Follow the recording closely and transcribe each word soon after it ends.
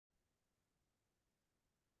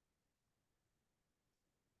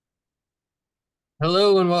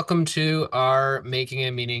Hello and welcome to our Making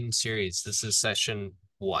a Meaning series. This is session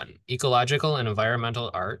one, Ecological and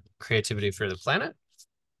Environmental Art, Creativity for the Planet.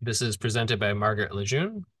 This is presented by Margaret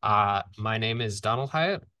Lejeune. My name is Donald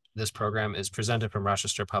Hyatt. This program is presented from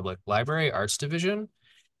Rochester Public Library Arts Division.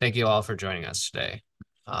 Thank you all for joining us today.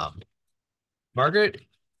 Margaret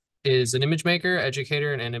is an image maker,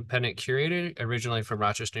 educator, and independent curator, originally from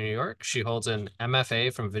Rochester, New York. She holds an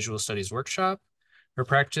MFA from Visual Studies Workshop. Her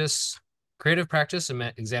creative practice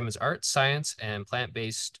examines art, science, and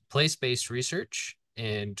place-based research.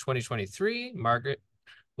 In 2023, Margaret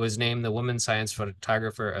was named the Woman Science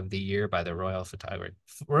Photographer of the Year by the Royal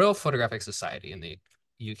Photographic Society in the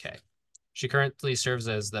UK. She currently serves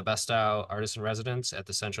as the Best Style Artist in Residence at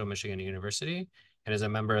the Central Michigan University and is a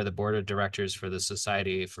member of the board of directors for the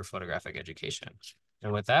Society for Photographic Education.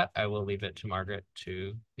 And with that, I will leave it to Margaret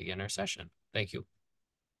to begin our session. Thank you.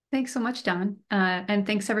 Thanks so much, Don. And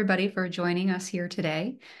thanks everybody for joining us here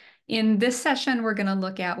today. In this session, we're going to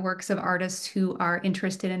look at works of artists who are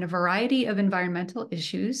interested in a variety of environmental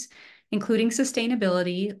issues, including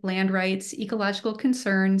sustainability, land rights, ecological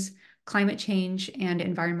concerns, climate change, and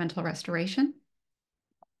environmental restoration.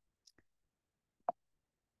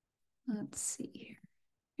 Let's see here.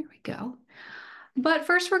 Here we go. But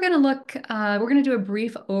first, we're going to do a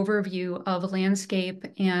brief overview of landscape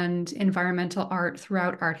and environmental art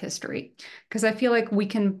throughout art history, because I feel like we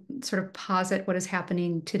can sort of posit what is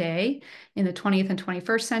happening today in the 20th and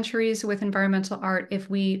 21st centuries with environmental art if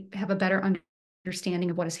we have a better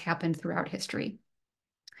understanding of what has happened throughout history.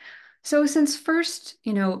 So since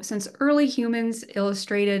early humans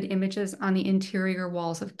illustrated images on the interior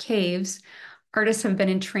walls of caves, artists have been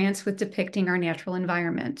entranced with depicting our natural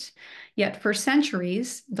environment. Yet for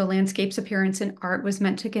centuries, the landscape's appearance in art was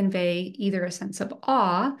meant to convey either a sense of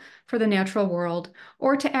awe for the natural world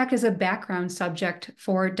or to act as a background subject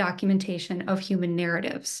for documentation of human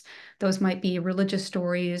narratives. Those might be religious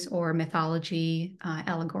stories or mythology,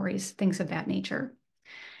 allegories, things of that nature.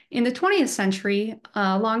 In the 20th century,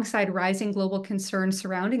 alongside rising global concerns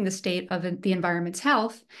surrounding the state of the environment's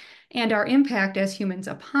health and our impact as humans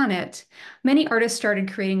upon it, many artists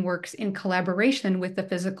started creating works in collaboration with the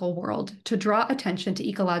physical world to draw attention to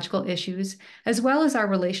ecological issues, as well as our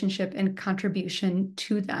relationship and contribution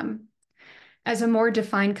to them. As a more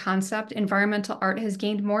defined concept, environmental art has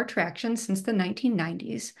gained more traction since the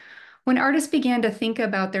 1990s, when artists began to think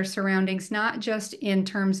about their surroundings not just in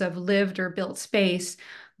terms of lived or built space,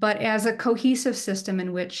 but as a cohesive system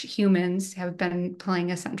in which humans have been playing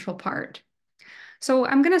a central part. So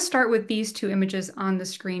I'm going to start with these two images on the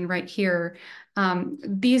screen right here.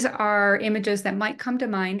 These are images that might come to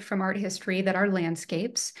mind from art history that are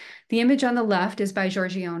landscapes. The image on the left is by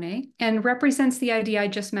Giorgione and represents the idea I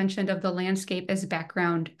just mentioned of the landscape as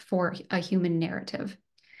background for a human narrative.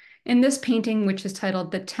 In this painting, which is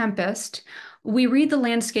titled The Tempest, we read the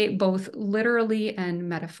landscape both literally and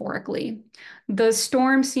metaphorically. The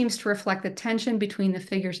storm seems to reflect the tension between the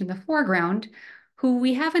figures in the foreground, who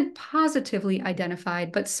we haven't positively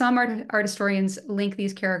identified, but some art historians link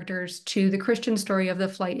these characters to the Christian story of the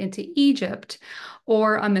flight into Egypt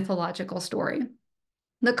or a mythological story.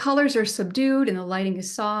 The colors are subdued and the lighting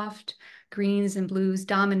is soft. Greens and blues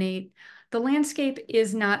dominate. The landscape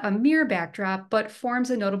is not a mere backdrop, but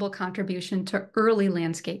forms a notable contribution to early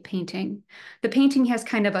landscape painting. The painting has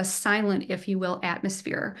kind of a silent, if you will,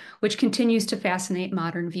 atmosphere, which continues to fascinate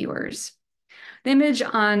modern viewers. The image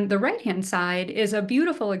on the right-hand side is a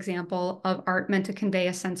beautiful example of art meant to convey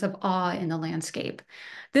a sense of awe in the landscape.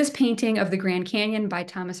 This painting of the Grand Canyon by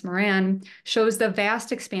Thomas Moran shows the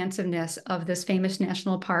vast expansiveness of this famous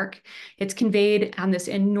national park. It's conveyed on this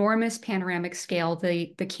enormous panoramic scale. The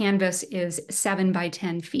canvas is 7 by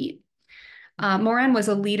 10 feet. Moran was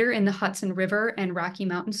a leader in the Hudson River and Rocky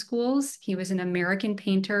Mountain schools. He was an American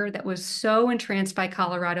painter that was so entranced by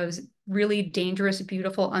Colorado's really dangerous,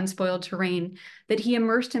 beautiful, unspoiled terrain that he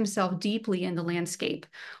immersed himself deeply in the landscape,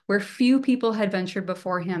 where few people had ventured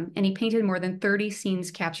before him, and he painted more than 30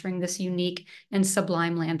 scenes capturing this unique and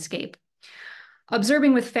sublime landscape.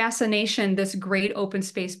 Observing with fascination this great open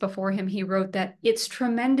space before him, he wrote that its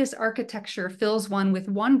tremendous architecture fills one with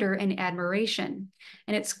wonder and admiration,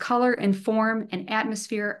 and its color and form and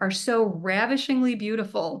atmosphere are so ravishingly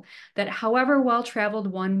beautiful that however well-traveled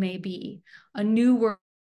one may be, a new world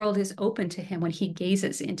is open to him when he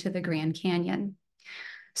gazes into the Grand Canyon.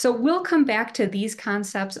 So we'll come back to these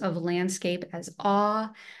concepts of landscape as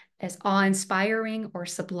awe-inspiring or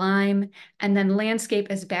sublime, and then landscape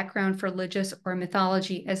as background for religious or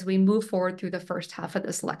mythology as we move forward through the first half of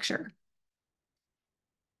this lecture.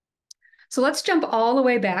 So let's jump all the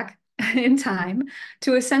way back in time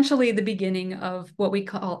to essentially the beginning of what we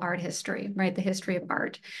call art history, right? The history of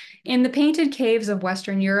art. In the painted caves of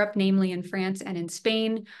Western Europe, namely in France and in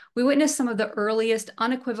Spain, we witness some of the earliest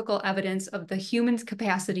unequivocal evidence of the human's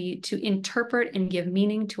capacity to interpret and give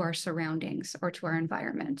meaning to our surroundings or to our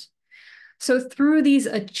environment. So through these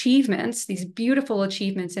achievements, these beautiful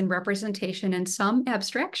achievements in representation and some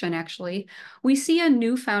abstraction, actually, we see a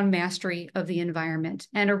newfound mastery of the environment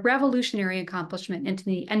and a revolutionary accomplishment into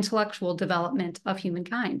the intellectual development of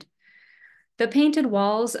humankind. The painted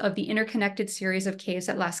walls of the interconnected series of caves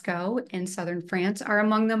at Lascaux in southern France are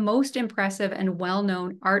among the most impressive and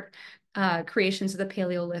well-known art creations of the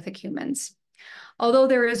Paleolithic humans. Although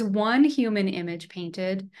there is one human image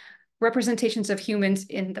painted, representations of humans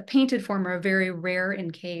in the painted form are very rare in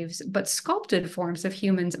caves, but sculpted forms of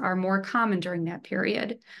humans are more common during that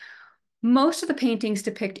period. Most of the paintings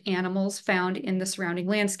depict animals found in the surrounding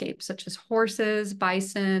landscape, such as horses,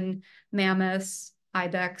 bison, mammoths,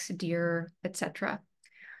 ibex, deer, etc.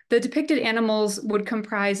 The depicted animals would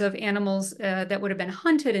comprise of animals that would have been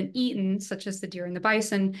hunted and eaten, such as the deer and the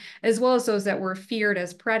bison, as well as those that were feared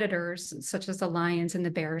as predators, such as the lions and the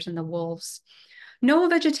bears and the wolves. No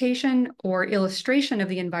vegetation or illustration of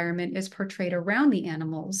the environment is portrayed around the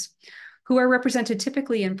animals, who are represented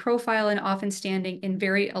typically in profile and often standing in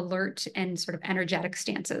very alert and sort of energetic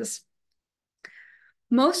stances.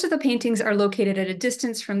 Most of the paintings are located at a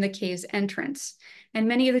distance from the cave's entrance, and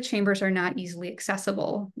many of the chambers are not easily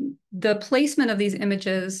accessible. The placement of these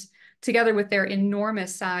images, together with their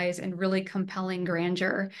enormous size and really compelling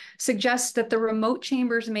grandeur, suggests that the remote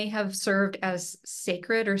chambers may have served as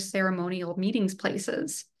sacred or ceremonial meetings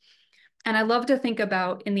places. And I love to think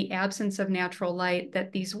about, in the absence of natural light,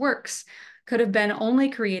 that these works could have been only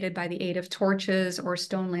created by the aid of torches or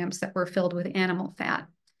stone lamps that were filled with animal fat.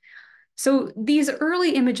 So these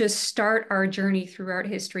early images start our journey through art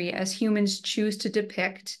history as humans choose to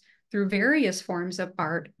depict, through various forms of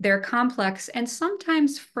art, their complex and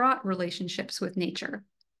sometimes fraught relationships with nature.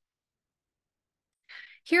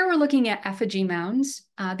 Here we're looking at effigy mounds.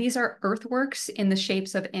 These are earthworks in the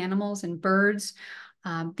shapes of animals and birds.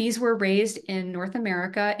 These were raised in North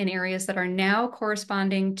America in areas that are now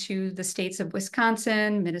corresponding to the states of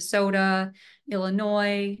Wisconsin, Minnesota,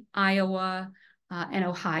 Illinois, Iowa, and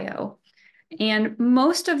Ohio. And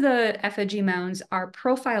most of the effigy mounds are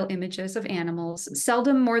profile images of animals,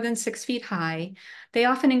 seldom more than 6 feet high. They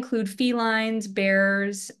often include felines,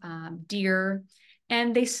 bears, deer,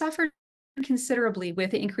 and they suffered considerably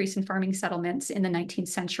with the increase in farming settlements in the 19th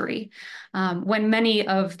century, when many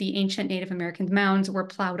of the ancient Native American mounds were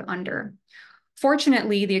plowed under.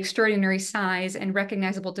 Fortunately, the extraordinary size and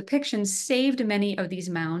recognizable depictions saved many of these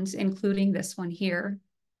mounds, including this one here.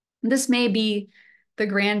 This may be the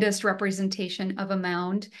grandest representation of a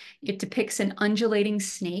mound. It depicts an undulating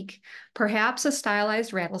snake, perhaps a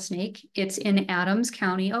stylized rattlesnake. It's in Adams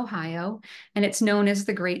County, Ohio, and it's known as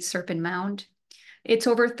the Great Serpent Mound. It's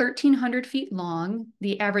over 1,300 feet long.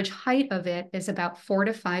 The average height of it is about 4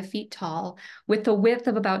 to 5 feet tall, with a width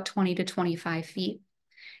of about 20 to 25 feet.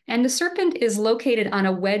 And the serpent is located on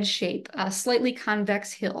a wedge shape, a slightly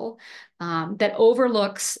convex hill that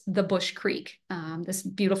overlooks the Bush Creek, this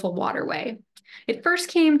beautiful waterway. It first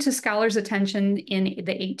came to scholars' attention in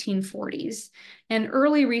the 1840s, and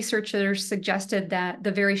early researchers suggested that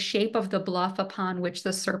the very shape of the bluff upon which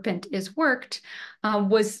the serpent is worked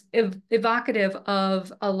was evocative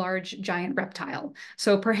of a large giant reptile.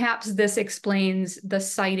 So perhaps this explains the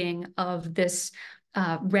sighting of this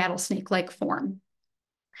rattlesnake-like form.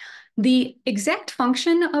 The exact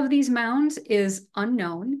function of these mounds is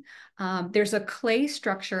unknown. There's a clay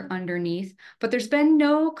structure underneath, but there's been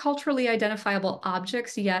no culturally identifiable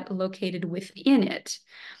objects yet located within it.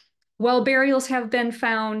 While burials have been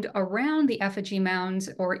found around the effigy mounds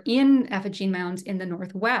or in effigy mounds in the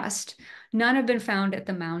Northwest, none have been found at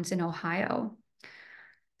the mounds in Ohio.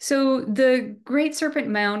 So the Great Serpent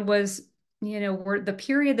Mound was, the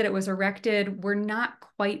period that it was erected, we're not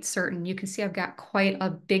quite certain. You can see I've got quite a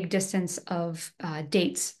big distance of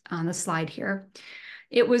dates on the slide here.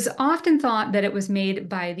 It was often thought that it was made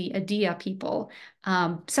by the Adia people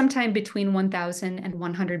sometime between 1000 and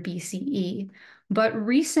 100 BCE. But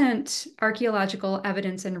recent archaeological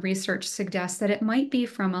evidence and research suggests that it might be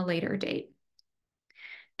from a later date.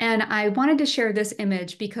 And I wanted to share this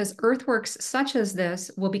image because earthworks such as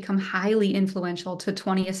this will become highly influential to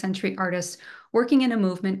 20th century artists working in a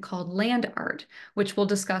movement called land art, which we'll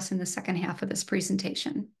discuss in the second half of this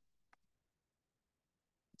presentation.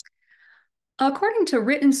 According to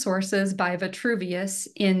written sources by Vitruvius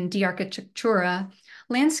in De Architectura,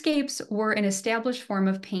 Landscapes were an established form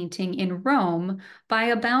of painting in Rome by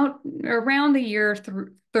about around the year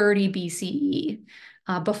 30 BCE,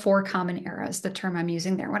 before Common Era is the term I'm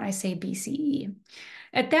using there when I say BCE.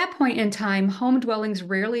 At that point in time, home dwellings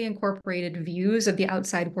rarely incorporated views of the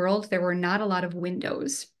outside world. There were not a lot of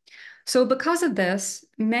windows. So because of this,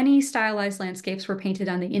 many stylized landscapes were painted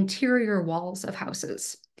on the interior walls of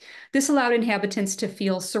houses. This allowed inhabitants to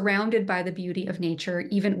feel surrounded by the beauty of nature,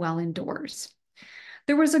 even while indoors.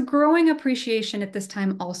 There was a growing appreciation at this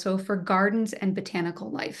time also for gardens and botanical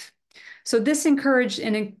life. So this encouraged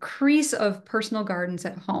an increase of personal gardens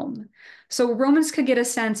at home. So Romans could get a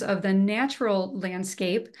sense of the natural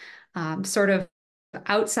landscape, sort of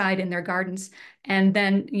outside in their gardens, and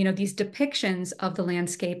then these depictions of the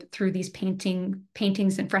landscape through these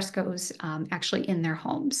paintings and frescoes, actually in their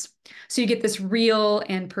homes. So you get this real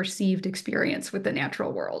and perceived experience with the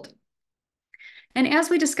natural world. And as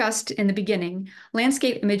we discussed in the beginning,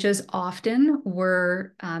 landscape images often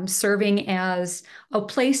were serving as a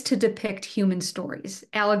place to depict human stories,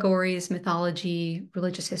 allegories, mythology,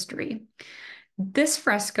 religious history. This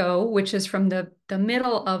fresco, which is from the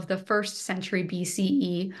middle of the 1st century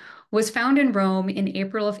BCE, was found in Rome in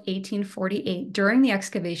April of 1848 during the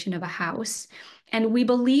excavation of a house. And we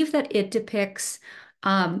believe that it depicts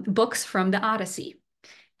books from the Odyssey.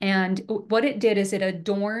 And what it did is it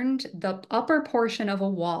adorned the upper portion of a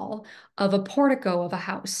wall of a portico of a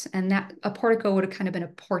house. And that a portico would have kind of been a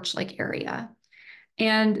porch-like area.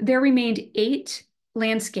 And there remained 8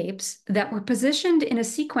 landscapes that were positioned in a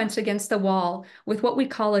sequence against the wall with what we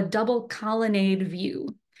call a double colonnade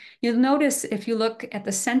view. You'll notice if you look at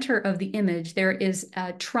the center of the image, there is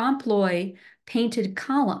a trompe-l'oeil painted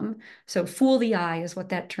column. So fool the eye is what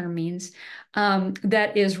that term means.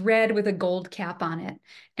 That is red with a gold cap on it.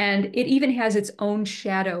 And it even has its own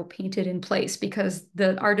shadow painted in place because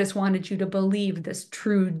the artist wanted you to believe this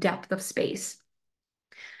true depth of space.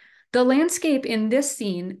 The landscape in this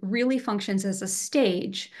scene really functions as a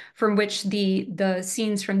stage from which the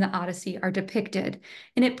scenes from the Odyssey are depicted.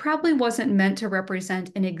 And it probably wasn't meant to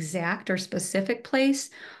represent an exact or specific place,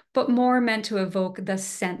 but more meant to evoke the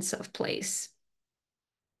sense of place.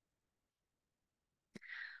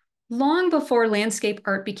 Long before landscape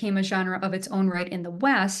art became a genre of its own right in the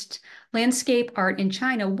West, landscape art in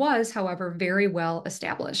China was, however, very well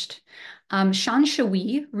established. Shan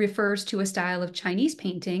Shui refers to a style of Chinese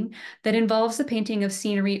painting that involves the painting of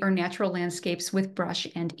scenery or natural landscapes with brush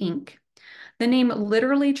and ink. The name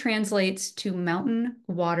literally translates to mountain,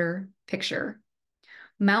 water, picture.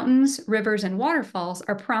 Mountains, rivers, and waterfalls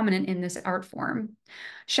are prominent in this art form.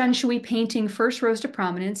 Shan Shui painting first rose to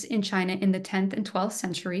prominence in China in the 10th and 12th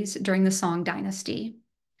centuries during the Song dynasty.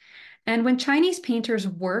 And when Chinese painters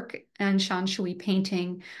work on Shan Shui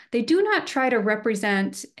painting, they do not try to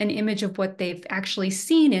represent an image of what they've actually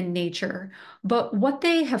seen in nature, but what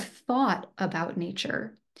they have thought about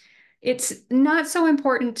nature. It's not so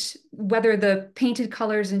important whether the painted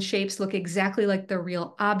colors and shapes look exactly like the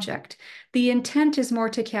real object. The intent is more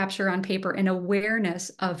to capture on paper an awareness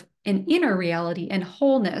of an inner reality and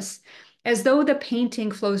wholeness, as though the painting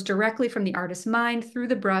flows directly from the artist's mind through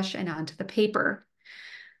the brush and onto the paper.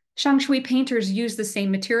 Shan Shui painters use the same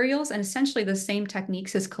materials and essentially the same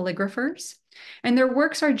techniques as calligraphers, and their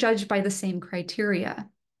works are judged by the same criteria.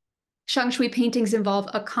 Shan Shui paintings involve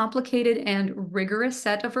a complicated and rigorous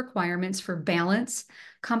set of requirements for balance,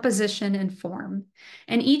 composition, and form.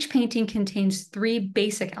 And each painting contains 3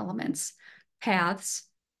 basic elements: paths,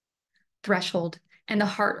 threshold, and the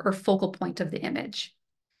heart or focal point of the image.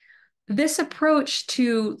 This approach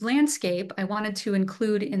to landscape I wanted to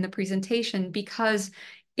include in the presentation because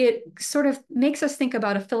it sort of makes us think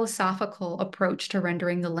about a philosophical approach to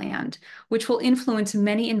rendering the land, which will influence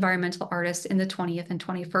many environmental artists in the 20th and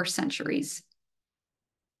 21st centuries.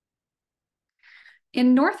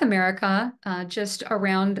 In North America, just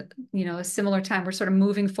around a similar time, we're sort of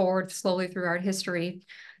moving forward slowly through art history.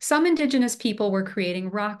 Some indigenous people were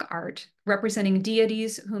creating rock art, representing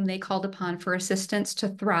deities whom they called upon for assistance to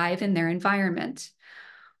thrive in their environment.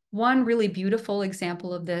 One really beautiful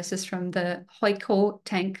example of this is from the Hoiko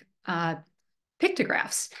tank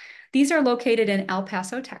pictographs. These are located in El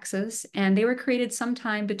Paso, Texas, and they were created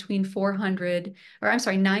sometime between 900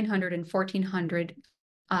 and 1400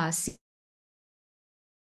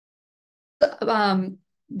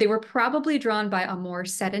 they were probably drawn by a more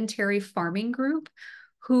sedentary farming group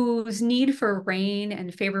whose need for rain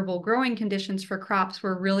and favorable growing conditions for crops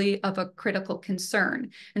were really of a critical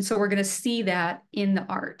concern. And so we're going to see that in the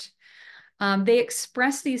art. They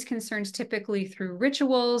express these concerns typically through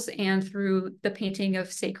rituals and through the painting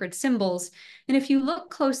of sacred symbols. And if you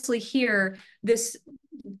look closely here, this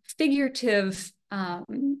figurative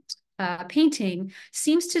painting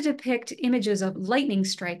seems to depict images of lightning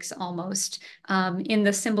strikes almost in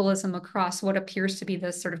the symbolism across what appears to be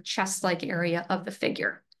the sort of chest-like area of the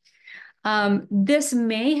figure. This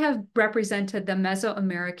may have represented the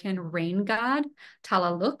Mesoamerican rain god,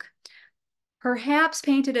 Talaluk, perhaps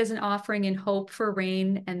painted as an offering in hope for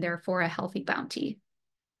rain and therefore a healthy bounty.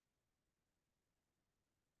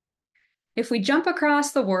 If we jump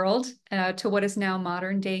across the world to what is now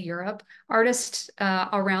modern day Europe, artists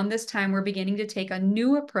around this time were beginning to take a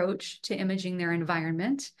new approach to imaging their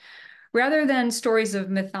environment. Rather than stories of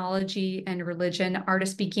mythology and religion,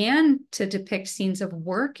 artists began to depict scenes of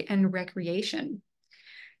work and recreation.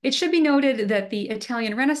 It should be noted that the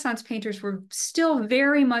Italian Renaissance painters were still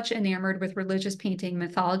very much enamored with religious painting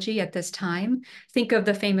mythology at this time. Think of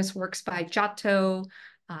the famous works by Giotto,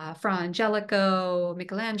 Fra Angelico,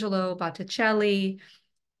 Michelangelo, Botticelli,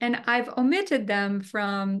 and I've omitted them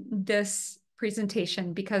from this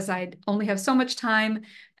presentation because I only have so much time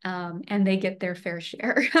and they get their fair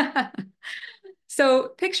share. So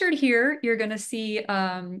pictured here, you're going to see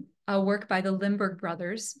a work by the Limburg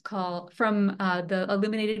brothers called from the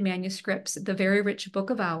illuminated manuscripts, The Very Rich Book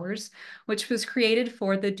of Hours, which was created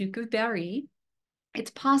for the Duke of Berry.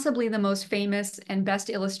 It's possibly the most famous and best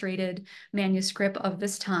illustrated manuscript of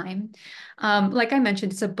this time. Like I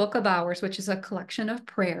mentioned, it's a book of hours, which is a collection of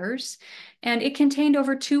prayers, and it contained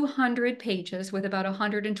over 200 pages with about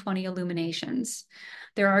 120 illuminations.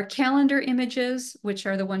 There are calendar images, which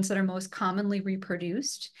are the ones that are most commonly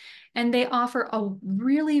reproduced, and they offer a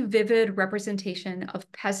really vivid representation of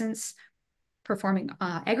peasants performing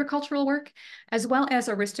agricultural work, as well as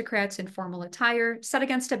aristocrats in formal attire, set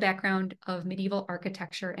against a background of medieval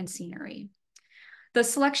architecture and scenery. The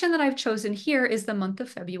selection that I've chosen here is the month of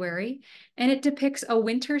February, and it depicts a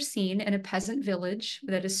winter scene in a peasant village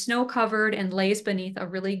that is snow-covered and lays beneath a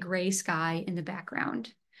really gray sky in the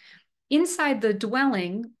background. Inside the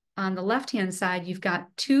dwelling, on the left-hand side, you've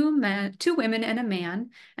got two women and a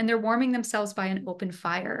man, and they're warming themselves by an open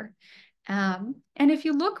fire. And if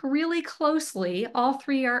you look really closely, all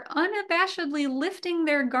three are unabashedly lifting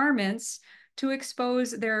their garments to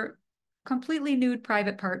expose their completely nude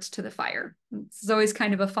private parts to the fire. It's always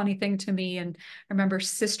kind of a funny thing to me. And I remember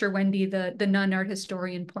Sister Wendy, the nun art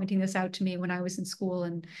historian, pointing this out to me when I was in school,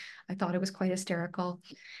 and I thought it was quite hysterical.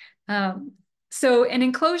 So an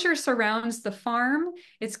enclosure surrounds the farm.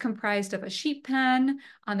 It's comprised of a sheep pen.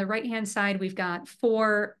 On the right-hand side, we've got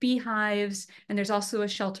 4 beehives, and there's also a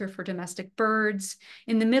shelter for domestic birds.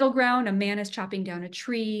 In the middle ground, a man is chopping down a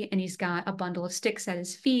tree, and he's got a bundle of sticks at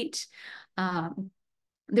his feet.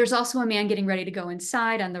 There's also a man getting ready to go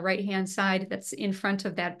inside on the right-hand side that's in front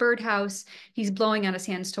of that birdhouse. He's blowing on his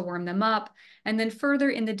hands to warm them up. And then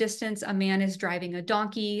further in the distance, a man is driving a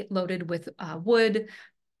donkey loaded with wood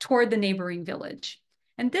toward the neighboring village.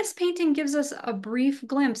 And this painting gives us a brief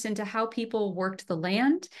glimpse into how people worked the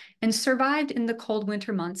land and survived in the cold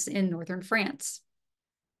winter months in northern France.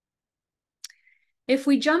 If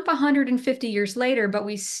we jump 150 years later, but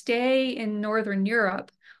we stay in Northern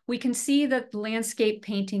Europe, we can see that landscape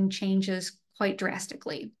painting changes quite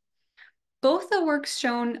drastically. Both the works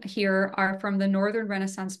shown here are from the Northern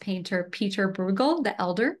Renaissance painter Peter Bruegel, the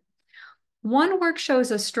Elder. One work shows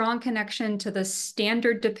a strong connection to the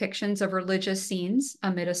standard depictions of religious scenes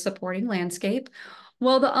amid a supporting landscape,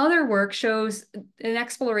 while the other work shows an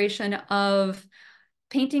exploration of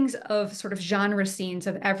paintings of sort of genre scenes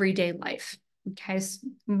of everyday life. Okay, so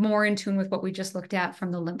more in tune with what we just looked at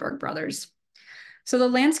from the Limburg brothers. So the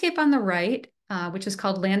landscape on the right, which is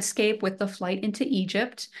called Landscape with the Flight into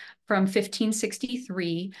Egypt from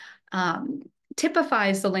 1563,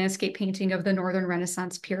 typifies the landscape painting of the Northern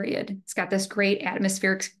Renaissance period. It's got this great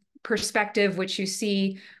atmospheric perspective, which you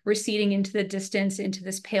see receding into the distance into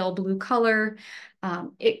this pale blue color.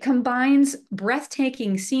 It combines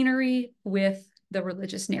breathtaking scenery with the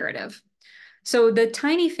religious narrative. So the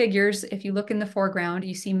tiny figures, if you look in the foreground,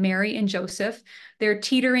 you see Mary and Joseph. They're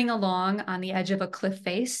teetering along on the edge of a cliff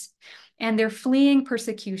face, and they're fleeing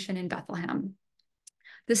persecution in Bethlehem.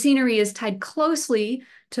 The scenery is tied closely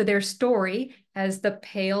to their story, as the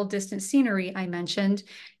pale, distant scenery I mentioned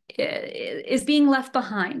is being left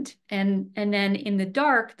behind. And then in the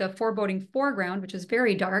dark, the foreboding foreground, which is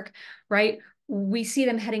very dark, right? We see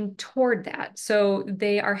them heading toward that. So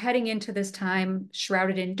they are heading into this time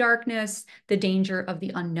shrouded in darkness, the danger of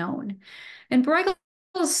the unknown. And Bruegel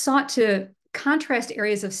sought to contrast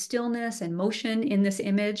areas of stillness and motion in this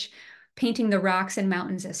image, painting the rocks and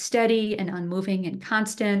mountains as steady and unmoving and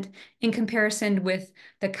constant in comparison with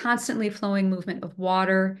the constantly flowing movement of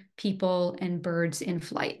water, people, and birds in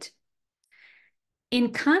flight.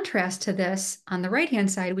 In contrast to this, on the right-hand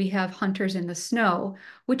side, we have Hunters in the Snow,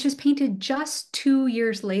 which is painted just 2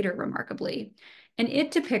 years later, remarkably. And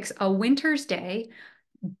it depicts a winter's day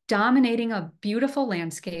dominating a beautiful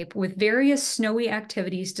landscape with various snowy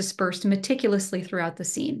activities dispersed meticulously throughout the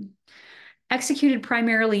scene. Executed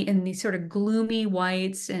primarily in these sort of gloomy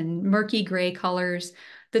whites and murky gray colors,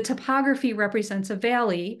 the topography represents a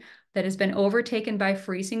valley that has been overtaken by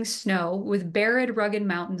freezing snow with barren, rugged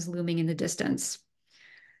mountains looming in the distance.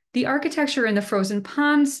 The architecture in the frozen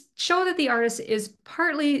ponds show that the artist is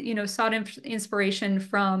partly, sought inspiration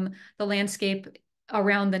from the landscape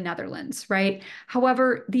around the Netherlands, right?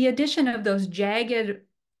 However, the addition of those jagged,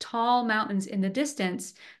 tall mountains in the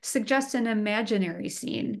distance suggests an imaginary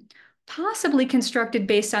scene, possibly constructed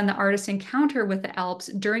based on the artist's encounter with the Alps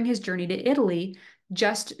during his journey to Italy,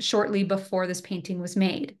 just shortly before this painting was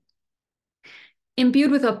made.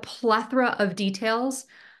 Imbued with a plethora of details,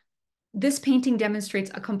 this painting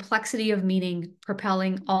demonstrates a complexity of meaning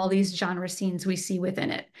propelling all these genre scenes we see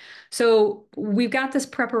within it. So we've got this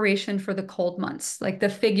preparation for the cold months, like the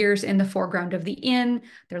figures in the foreground of the inn,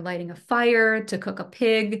 they're lighting a fire to cook a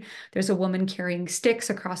pig. There's a woman carrying sticks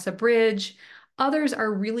across a bridge. Others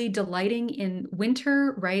are really delighting in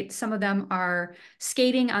winter, right? Some of them are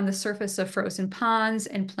skating on the surface of frozen ponds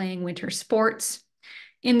and playing winter sports.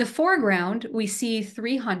 In the foreground, we see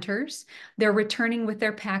three hunters. They're returning with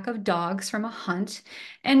their pack of dogs from a hunt,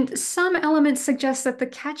 and some elements suggest that the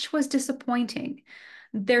catch was disappointing.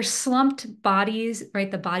 Their slumped bodies,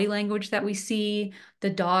 right? The body language that we see,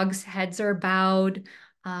 the dogs' heads are bowed,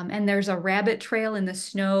 and there's a rabbit trail in the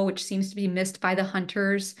snow, which seems to be missed by the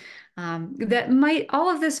hunters. All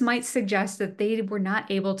of this might suggest that they were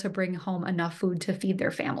not able to bring home enough food to feed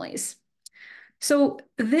their families. So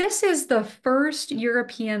this is the first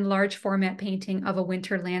European large format painting of a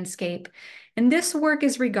winter landscape. And this work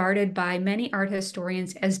is regarded by many art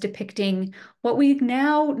historians as depicting what we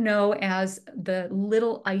now know as the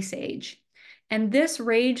Little Ice Age. And this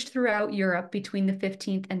raged throughout Europe between the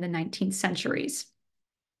 15th and the 19th centuries.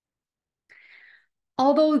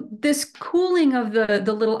 Although this cooling of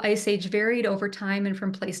the Little Ice Age varied over time and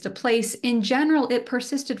from place to place, in general, it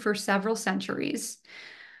persisted for several centuries.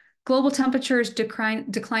 Global temperatures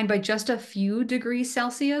declined by just a few degrees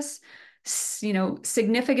Celsius,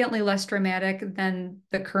 significantly less dramatic than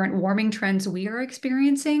the current warming trends we are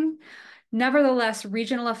experiencing. Nevertheless,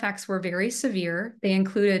 regional effects were very severe. They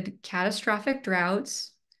included catastrophic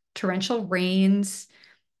droughts, torrential rains,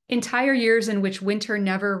 entire years in which winter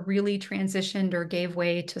never really transitioned or gave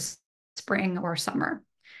way to spring or summer.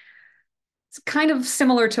 It's kind of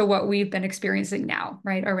similar to what we've been experiencing now,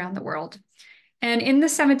 right, around the world. And in the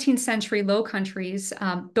 17th century Low Countries,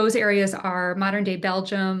 those areas are modern day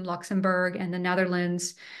Belgium, Luxembourg, and the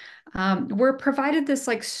Netherlands, were provided this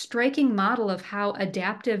like striking model of how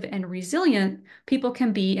adaptive and resilient people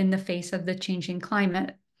can be in the face of the changing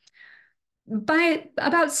climate. By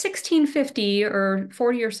about 1650 or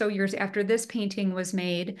 40 or so years after this painting was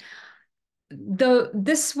made,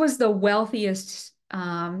 this was the wealthiest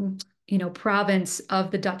province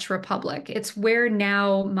of the Dutch Republic. It's where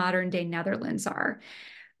now modern day Netherlands are.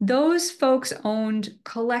 Those folks owned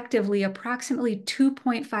collectively approximately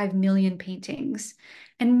 2.5 million paintings.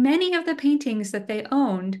 And many of the paintings that they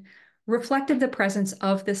owned reflected the presence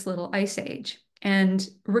of this little ice age and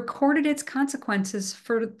recorded its consequences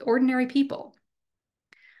for ordinary people.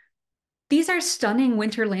 These are stunning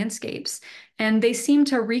winter landscapes, and they seem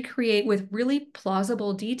to recreate with really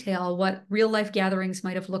plausible detail what real life gatherings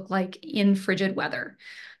might have looked like in frigid weather.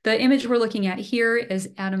 The image we're looking at here is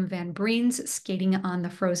Adam van Breen's skating on the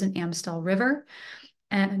frozen Amstel River.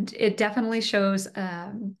 And it definitely shows,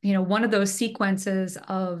 one of those sequences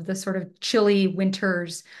of the sort of chilly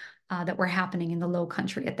winters that were happening in the Low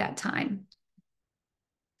Country at that time.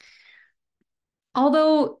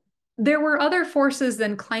 Although there were other forces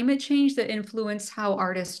than climate change that influenced how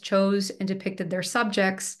artists chose and depicted their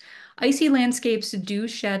subjects, icy landscapes do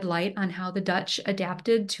shed light on how the Dutch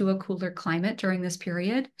adapted to a cooler climate during this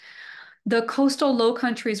period. The coastal Low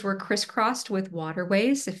Countries were crisscrossed with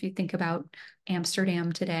waterways, if you think about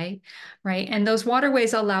Amsterdam today, right? And those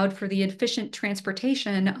waterways allowed for the efficient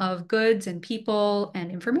transportation of goods and people and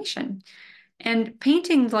information. And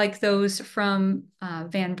paintings like those from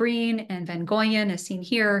Van Breen and Van Goyen, as seen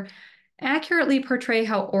here, accurately portray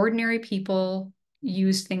how ordinary people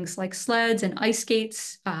used things like sleds and ice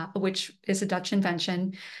skates, which is a Dutch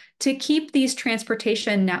invention, to keep these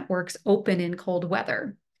transportation networks open in cold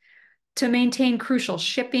weather. To maintain crucial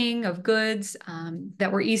shipping of goods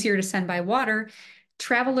that were easier to send by water,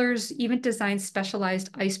 travelers even designed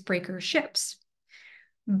specialized icebreaker ships.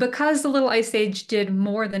 Because the Little Ice Age did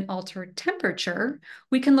more than alter temperature,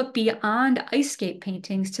 we can look beyond icescape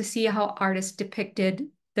paintings to see how artists depicted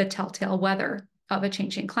the telltale weather of a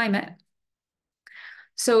changing climate.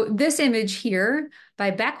 So this image here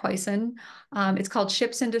by Beckhuizen, it's called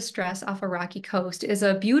Ships in Distress off a Rocky Coast, is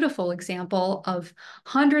a beautiful example of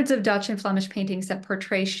hundreds of Dutch and Flemish paintings that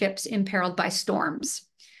portray ships imperiled by storms.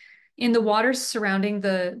 In the waters surrounding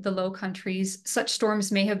the Low Countries, such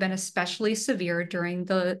storms may have been especially severe during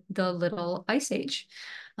the Little Ice Age.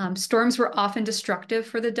 Storms were often destructive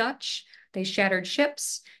for the Dutch. They shattered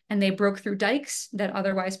ships and they broke through dikes that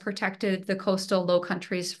otherwise protected the coastal Low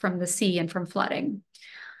Countries from the sea and from flooding.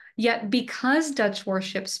 Yet because Dutch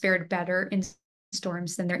warships fared better in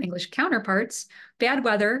storms than their English counterparts, bad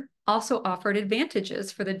weather also offered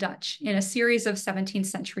advantages for the Dutch in a series of 17th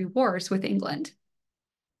century wars with England.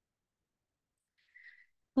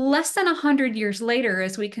 Less than 100 years later,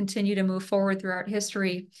 as we continue to move forward throughout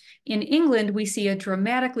history, in England, we see a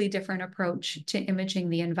dramatically different approach to imaging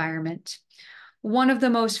the environment. One of the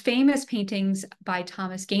most famous paintings by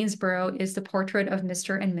Thomas Gainsborough is the portrait of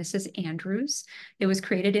Mr. and Mrs. Andrews. It was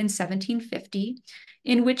created in 1750,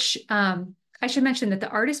 in which I should mention that the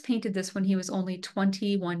artist painted this when he was only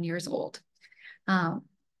 21 years old.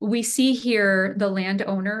 We see here the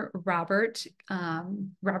landowner, Robert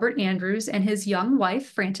Andrews, and his young wife,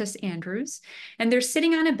 Frances Andrews, and they're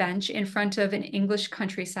sitting on a bench in front of an English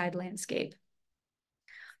countryside landscape.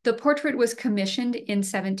 The portrait was commissioned in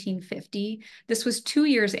 1750. This was 2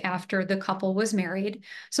 years after the couple was married.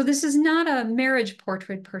 So this is not a marriage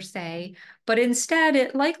portrait per se, but instead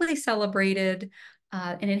it likely celebrated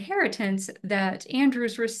an inheritance that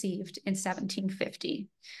Andrews received in 1750.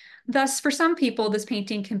 Thus, for some people, this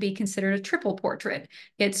painting can be considered a triple portrait.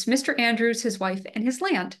 It's Mr. Andrews, his wife, and his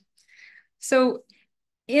land. So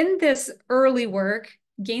in this early work,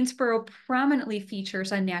 Gainsborough prominently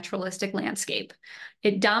features a naturalistic landscape.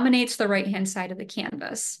 It dominates the right-hand side of the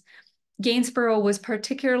canvas. Gainsborough was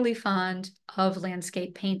particularly fond of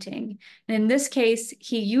landscape painting. And in this case,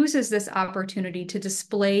 he uses this opportunity to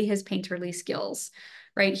display his painterly skills,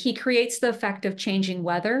 right? He creates the effect of changing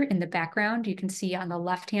weather in the background. You can see on the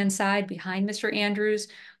left-hand side behind Mr. Andrews,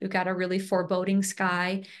 we've got a really foreboding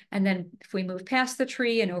sky. And then if we move past the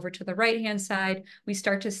tree and over to the right-hand side, we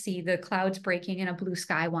start to see the clouds breaking and a blue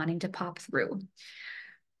sky wanting to pop through.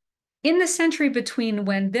 In the century between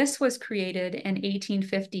when this was created and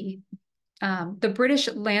 1850, the British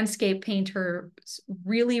landscape painters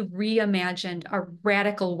really reimagined a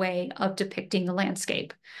radical way of depicting the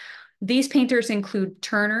landscape. These painters include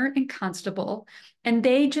Turner and Constable, and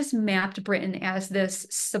they just mapped Britain as this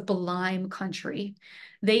sublime country.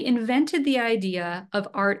 They invented the idea of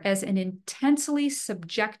art as an intensely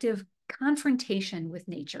subjective confrontation with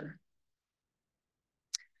nature.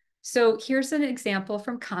 So here's an example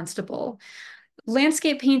from Constable.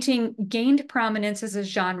 Landscape painting gained prominence as a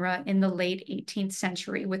genre in the late 18th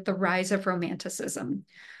century with the rise of Romanticism.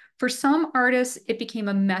 For some artists, it became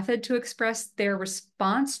a method to express their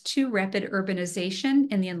response to rapid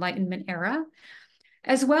urbanization in the Enlightenment era,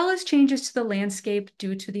 as well as changes to the landscape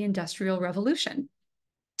due to the Industrial Revolution.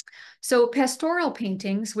 So pastoral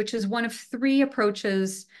paintings, which is one of 3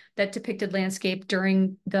 approaches that depicted landscape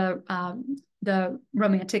during the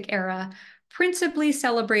Romantic era, principally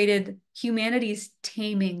celebrated humanity's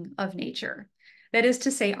taming of nature. That is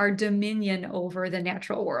to say, our dominion over the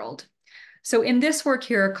natural world. So in this work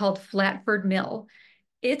here called Flatford Mill,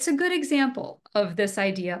 it's a good example of this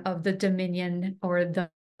idea of the dominion or the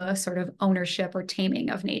sort of ownership or taming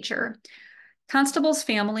of nature. Constable's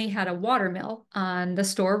family had a watermill on the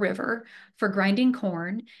Store River for grinding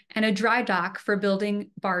corn and a dry dock for building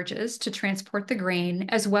barges to transport the grain,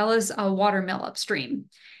 as well as a watermill upstream.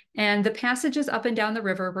 And the passages up and down the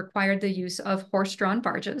river required the use of horse-drawn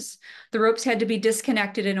barges. The ropes had to be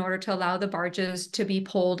disconnected in order to allow the barges to be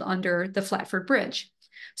pulled under the Flatford Bridge.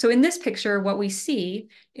 So in this picture, what we see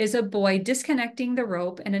is a boy disconnecting the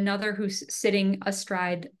rope and another who's sitting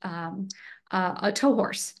astride a tow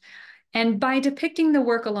horse. And by depicting the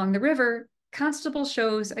work along the river, Constable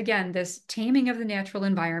shows, again, this taming of the natural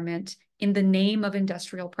environment in the name of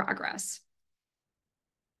industrial progress.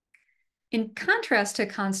 In contrast to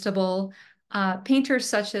Constable, painters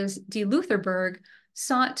such as de Lutherberg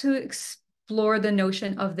sought to explore the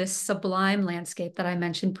notion of this sublime landscape that I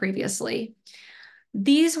mentioned previously.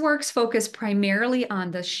 These works focus primarily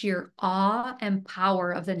on the sheer awe and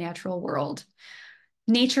power of the natural world.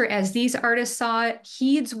 Nature, as these artists saw it,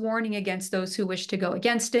 heeds warning against those who wish to go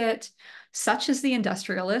against it, such as the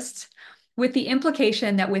industrialists, with the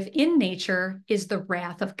implication that within nature is the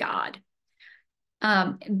wrath of God.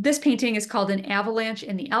 This painting is called An Avalanche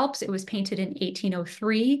in the Alps. It was painted in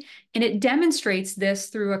 1803, and it demonstrates this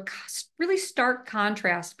through a really stark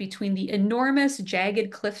contrast between the enormous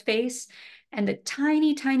jagged cliff face and the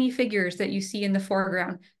tiny, tiny figures that you see in the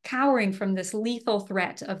foreground, cowering from this lethal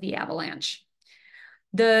threat of the avalanche.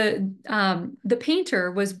 The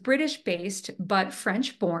painter was British-based but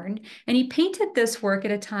French-born, and he painted this work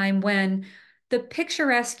at a time when the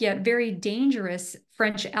picturesque yet very dangerous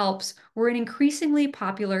French Alps were an increasingly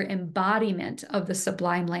popular embodiment of the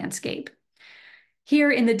sublime landscape.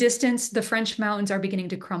 Here in the distance, the French mountains are beginning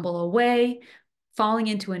to crumble away, falling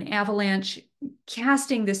into an avalanche,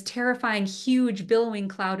 casting this terrifying, huge, billowing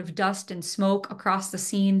cloud of dust and smoke across the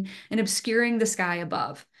scene and obscuring the sky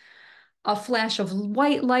above. A flash of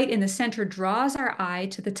white light in the center draws our eye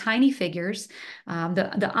to the tiny figures,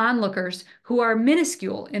 the onlookers, who are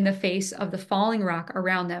minuscule in the face of the falling rock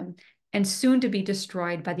around them and soon to be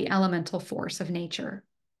destroyed by the elemental force of nature.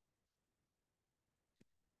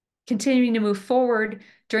 Continuing to move forward,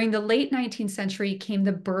 during the late 19th century came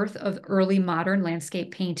the birth of early modern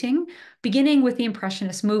landscape painting, beginning with the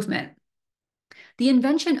Impressionist movement. The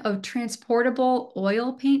invention of transportable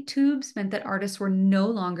oil paint tubes meant that artists were no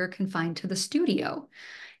longer confined to the studio.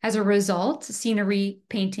 As a result, scenery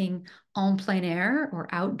painting en plein air or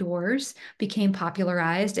outdoors became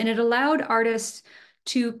popularized, and it allowed artists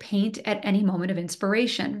to paint at any moment of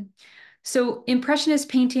inspiration. So Impressionist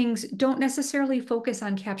paintings don't necessarily focus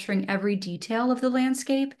on capturing every detail of the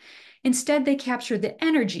landscape. Instead, they capture the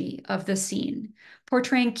energy of the scene,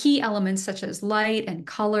 portraying key elements such as light and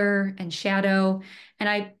color and shadow. And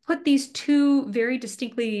I put these two very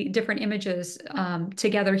distinctly different images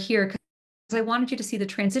together here because I wanted you to see the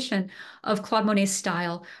transition of Claude Monet's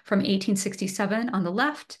style from 1867 on the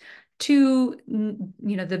left to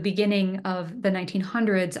the beginning of the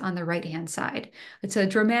 1900s on the right-hand side. It's a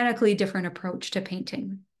dramatically different approach to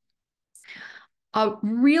painting. A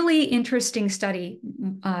really interesting study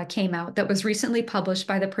came out that was recently published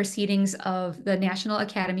by the Proceedings of the National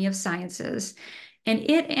Academy of Sciences, and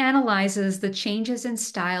it analyzes the changes in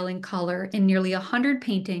style and color in nearly 100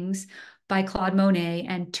 paintings by Claude Monet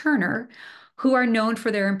and Turner, who are known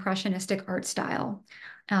for their impressionistic art style.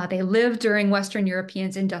 They lived during Western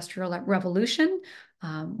Europe's Industrial Revolution,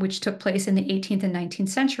 which took place in the 18th and 19th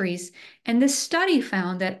centuries. And this study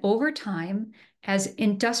found that over time, as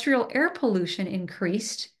industrial air pollution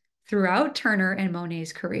increased throughout Turner and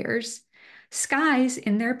Monet's careers, skies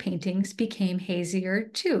in their paintings became hazier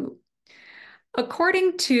too.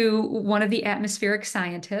 According to one of the atmospheric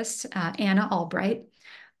scientists, Anna Albright,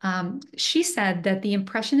 she said that the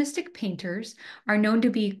impressionistic painters are known to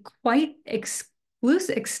be quite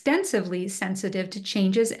extensively sensitive to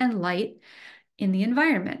changes in light in the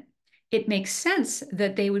environment. It makes sense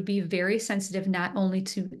that they would be very sensitive not only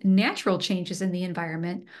to natural changes in the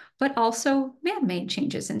environment, but also man-made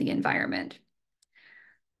changes in the environment.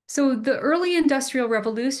 So the early Industrial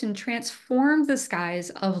Revolution transformed the skies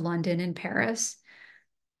of London and Paris,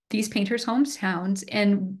 these painters' hometowns,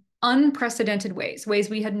 in unprecedented ways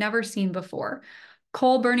we had never seen before.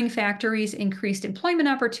 Coal-burning factories increased employment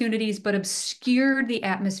opportunities, but obscured the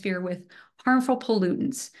atmosphere with harmful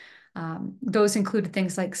pollutants. Those included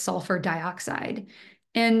things like sulfur dioxide.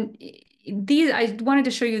 And I wanted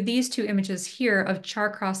to show you these two images here of Char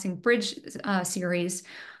Crossing Bridge series,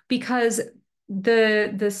 because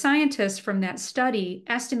the scientists from that study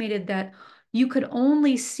estimated that you could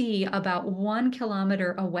only see about 1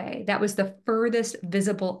 kilometer away. That was the furthest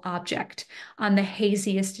visible object on the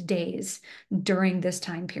haziest days during this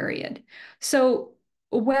time period. So,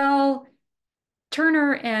 well,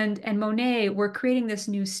 Turner and Monet were creating this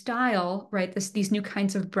new style, right? These new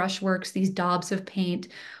kinds of brushworks, these daubs of paint,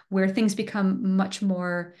 where things become much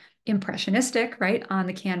more impressionistic, right, on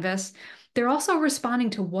the canvas. They're also responding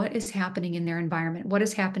to what is happening in their environment, what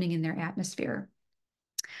is happening in their atmosphere.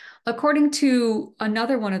 According to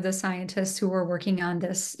another one of the scientists who were working on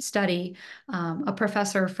this study, a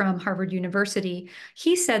professor from Harvard University,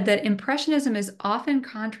 he said that Impressionism is often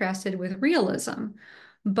contrasted with realism,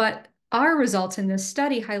 but our results in this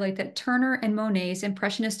study highlight that Turner and Monet's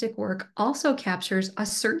impressionistic work also captures a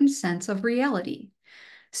certain sense of reality.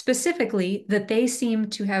 Specifically, that they seem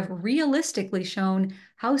to have realistically shown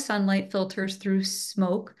how sunlight filters through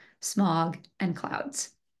smoke, smog, and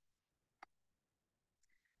clouds.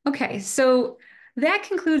 Okay, so that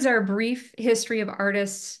concludes our brief history of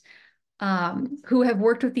artists who have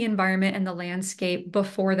worked with the environment and the landscape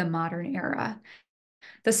before the modern era.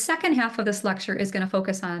 The second half of this lecture is going to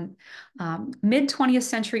focus on mid-20th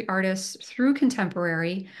century artists through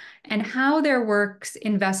contemporary and how their works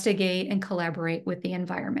investigate and collaborate with the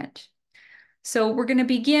environment. So we're going to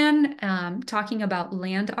begin talking about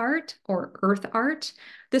land art or earth art.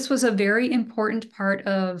 This was a very important part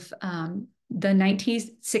of the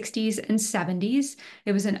 1960s and 70s.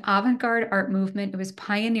 It was an avant-garde art movement. It was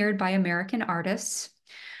pioneered by American artists.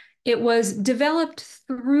 It was developed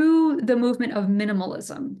through the movement of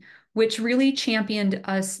minimalism, which really championed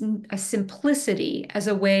a simplicity as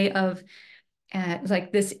a way of as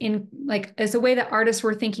a way that artists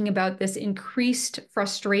were thinking about this increased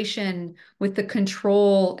frustration with the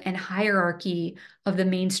control and hierarchy of the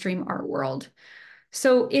mainstream art world.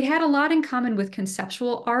 So it had a lot in common with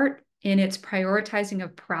conceptual art in its prioritizing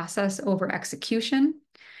of process over execution.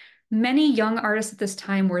 Many young artists at this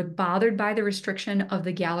time were bothered by the restriction of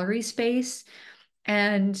the gallery space,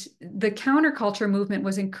 and the counterculture movement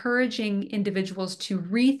was encouraging individuals to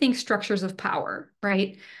rethink structures of power,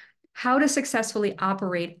 right? How to successfully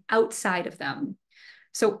operate outside of them.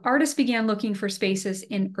 So artists began looking for spaces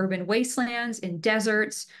in urban wastelands, in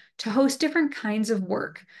deserts, to host different kinds of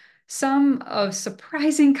work, some of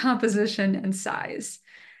surprising composition and size.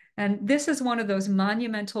 And this is one of those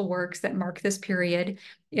monumental works that mark this period.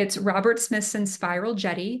 It's Robert Smithson's Spiral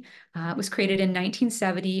Jetty. It was created in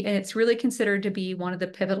 1970, and it's really considered to be one of the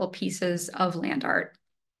pivotal pieces of land art.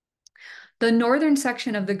 The northern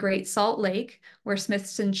section of the Great Salt Lake, where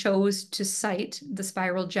Smithson chose to site the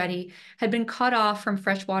spiral jetty, had been cut off from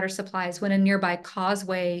freshwater supplies when a nearby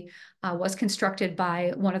causeway was constructed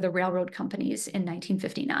by one of the railroad companies in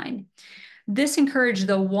 1959. This encouraged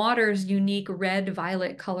the water's unique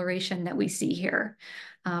red-violet coloration that we see here.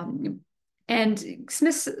 And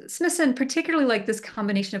Smithson particularly liked this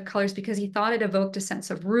combination of colors because he thought it evoked a sense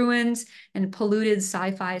of ruins and polluted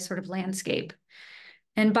sci-fi sort of landscape.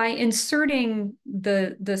 And by inserting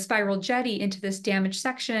the spiral jetty into this damaged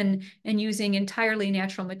section and using entirely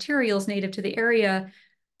natural materials native to the area,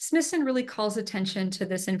 Smithson really calls attention to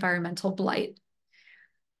this environmental blight.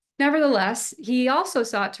 Nevertheless, he also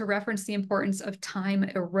sought to reference the importance of time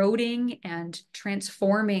eroding and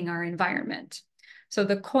transforming our environment. So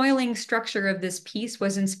the coiling structure of this piece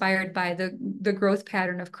was inspired by the growth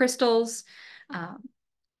pattern of crystals,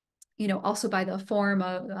 also by the form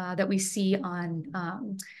of that we see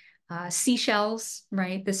on seashells,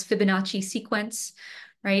 right? This Fibonacci sequence,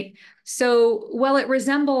 right? So while it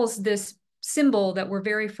resembles this symbol that we're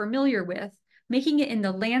very familiar with, making it in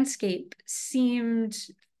the landscape seemed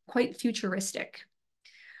quite futuristic.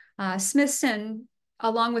 Smithson,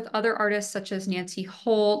 along with other artists such as Nancy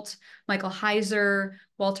Holt, Michael Heiser,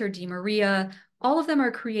 Walter Di Maria, all of them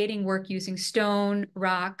are creating work using stone,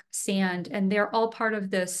 rock, sand, and they're all part of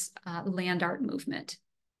this land art movement.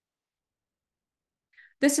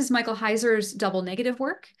 This is Michael Heiser's double negative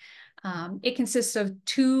work. It consists of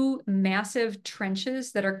two massive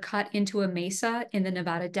trenches that are cut into a mesa in the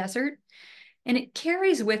Nevada desert, and it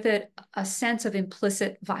carries with it a sense of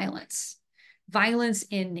implicit violence, violence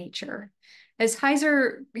in nature. As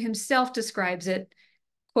Heiser himself describes it,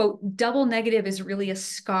 quote, double negative is really a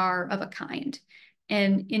scar of a kind,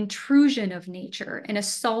 an intrusion of nature, an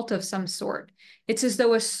assault of some sort. It's as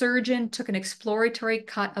though a surgeon took an exploratory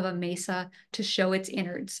cut of a mesa to show its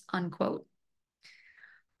innards, unquote.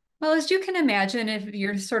 Well, as you can imagine, if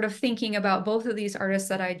you're sort of thinking about both of these artists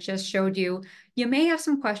that I just showed you, you may have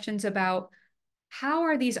some questions about how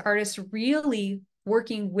are these artists really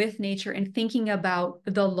working with nature and thinking about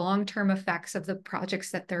the long-term effects of the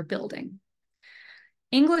projects that they're building.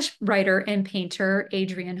 English writer and painter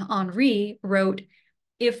Adrian Henry wrote,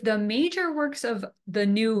 if the major works of the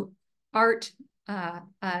new earth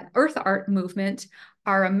art movement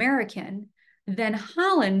are American, then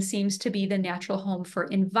Holland seems to be the natural home for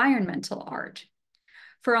environmental art.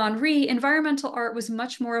 For Henry, environmental art was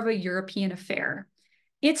much more of a European affair.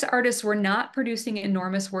 Its artists were not producing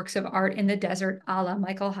enormous works of art in the desert a la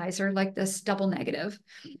Michael Heiser, like this double negative,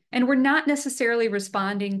 and were not necessarily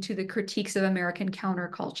responding to the critiques of American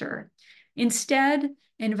counterculture. Instead,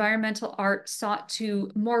 environmental art sought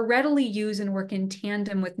to more readily use and work in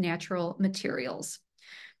tandem with natural materials.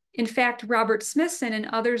 In fact, Robert Smithson and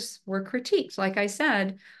others were critiqued, like I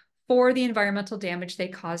said, for the environmental damage they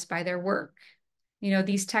caused by their work.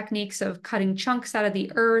 These techniques of cutting chunks out of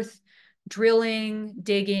the earth, drilling,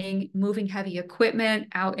 digging, moving heavy equipment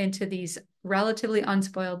out into these relatively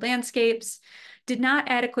unspoiled landscapes did not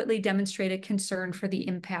adequately demonstrate a concern for the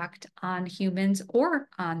impact on humans or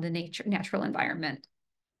on the natural environment.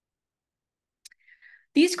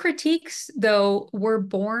 These critiques, though, were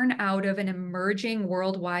born out of an emerging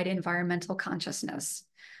worldwide environmental consciousness.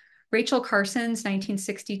 Rachel Carson's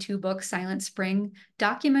 1962 book, Silent Spring,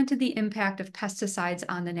 documented the impact of pesticides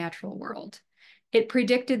on the natural world. It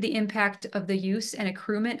predicted the impact of the use and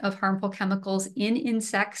accruement of harmful chemicals in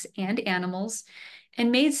insects and animals,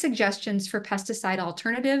 and made suggestions for pesticide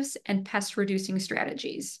alternatives and pest-reducing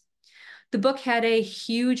strategies. The book had a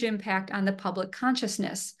huge impact on the public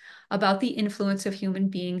consciousness about the influence of human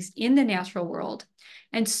beings in the natural world,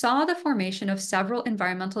 and saw the formation of several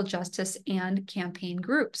environmental justice and campaign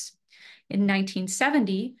groups. In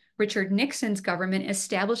 1970, Richard Nixon's government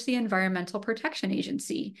established the Environmental Protection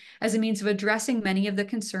Agency as a means of addressing many of the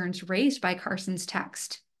concerns raised by Carson's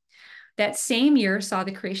text. That same year saw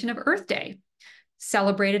the creation of Earth Day,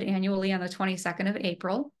 celebrated annually on the 22nd of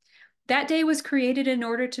April. That day was created in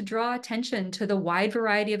order to draw attention to the wide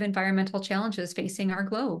variety of environmental challenges facing our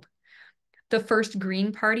globe. The first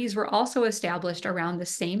green parties were also established around the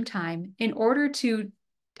same time in order to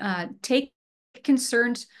take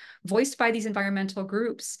concerns voiced by these environmental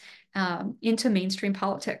groups into mainstream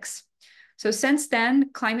politics. So since then,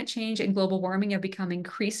 climate change and global warming have become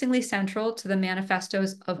increasingly central to the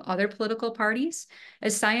manifestos of other political parties,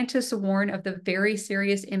 as scientists warn of the very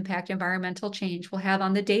serious impact environmental change will have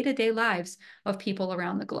on the day-to-day lives of people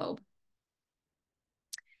around the globe.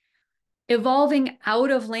 Evolving out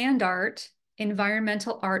of land art,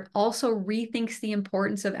 environmental art also rethinks the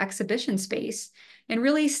importance of exhibition space and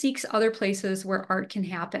really seeks other places where art can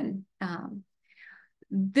happen.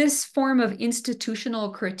 This form of institutional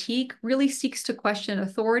critique really seeks to question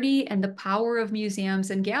authority and the power of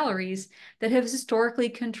museums and galleries that have historically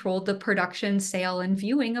controlled the production, sale, and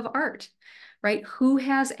viewing of art, right? Who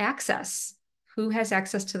has access? Who has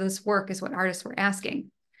access to this work is what artists were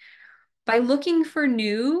asking. By looking for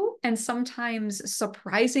new and sometimes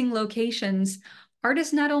surprising locations,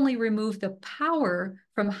 artists not only remove the power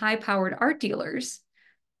from high-powered art dealers,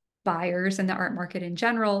 buyers, and the art market in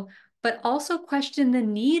general, but also question the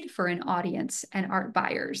need for an audience and art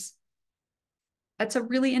buyers. That's a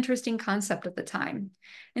really interesting concept at the time.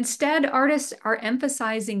 Instead, artists are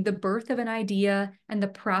emphasizing the birth of an idea and the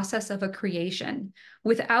process of a creation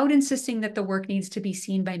without insisting that the work needs to be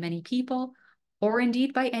seen by many people or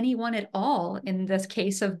indeed by anyone at all in this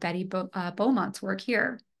case of Betty Beaumont's work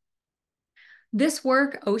here. This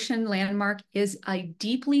work, Ocean Landmark, is a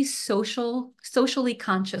deeply socially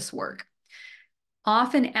conscious work,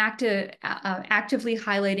 often actively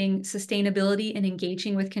highlighting sustainability and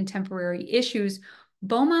engaging with contemporary issues.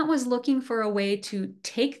 Beaumont was looking for a way to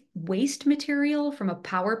take waste material from a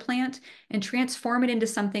power plant and transform it into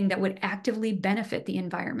something that would actively benefit the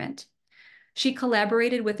environment. She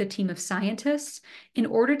collaborated with a team of scientists in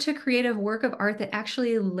order to create a work of art that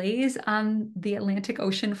actually lays on the Atlantic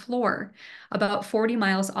Ocean floor, about 40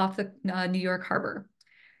 miles off the New York Harbor.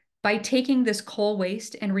 By taking this coal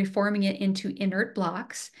waste and reforming it into inert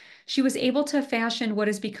blocks, she was able to fashion what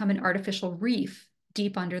has become an artificial reef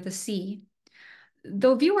deep under the sea.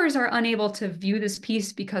 Though viewers are unable to view this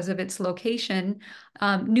piece because of its location,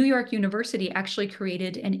 New York University actually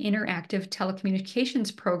created an interactive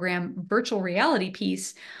telecommunications program virtual reality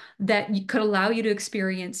piece that could allow you to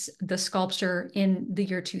experience the sculpture in the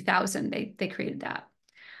year 2000. They created that.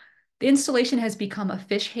 The installation has become a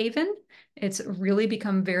fish haven. It's really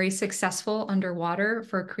become very successful underwater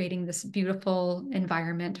for creating this beautiful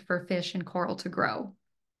environment for fish and coral to grow.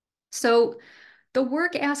 So the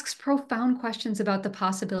work asks profound questions about the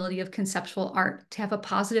possibility of conceptual art to have a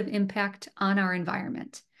positive impact on our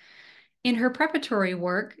environment. In her preparatory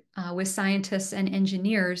work with scientists and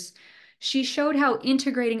engineers, she showed how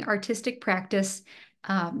integrating artistic practice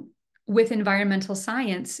with environmental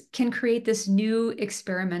science can create this new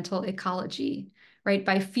experimental ecology, right?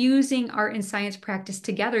 By fusing art and science practice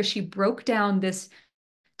together, she broke down this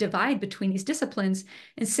divide between these disciplines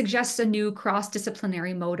and suggests a new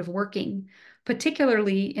cross-disciplinary mode of working,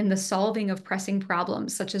 particularly in the solving of pressing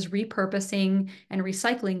problems such as repurposing and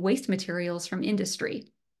recycling waste materials from industry.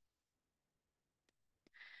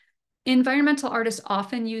 Environmental artists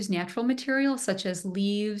often use natural materials such as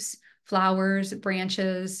leaves, flowers,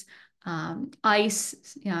 branches,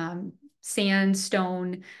 ice, sand,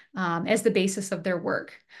 stone, as the basis of their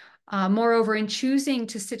work. Moreover, in choosing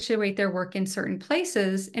to situate their work in certain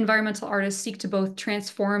places, environmental artists seek to both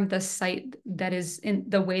transform the site that is in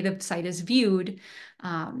the way the site is viewed,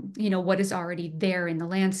 what is already there in the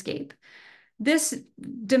landscape. This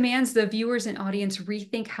demands the viewers and audience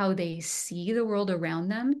rethink how they see the world around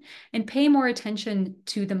them and pay more attention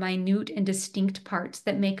to the minute and distinct parts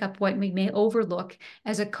that make up what we may overlook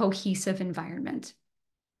as a cohesive environment.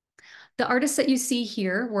 The artist that you see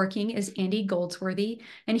here working is Andy Goldsworthy,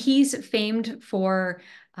 and he's famed for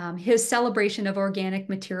his celebration of organic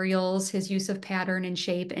materials, his use of pattern and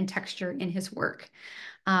shape and texture in his work.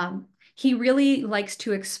 He really likes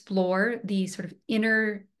to explore the sort of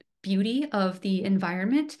inner beauty of the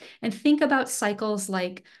environment and think about cycles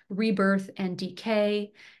like rebirth and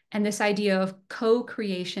decay, and this idea of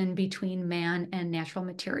co-creation between man and natural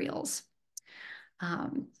materials.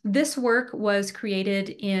 This work was created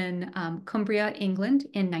in Cumbria, England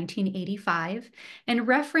in 1985 and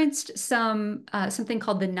referenced something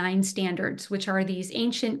called the Nine Standards, which are these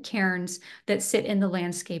ancient cairns that sit in the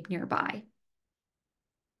landscape nearby.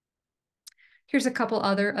 Here's a couple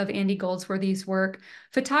other of Andy Goldsworthy's work.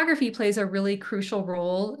 Photography plays a really crucial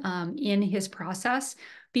role in his process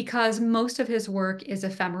because most of his work is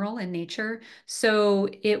ephemeral in nature. So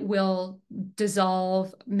it will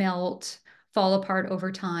dissolve, melt, fall apart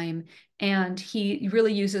over time. And he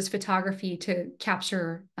really uses photography to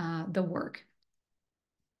capture the work.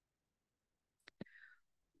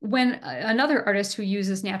 When another artist who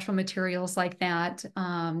uses natural materials like that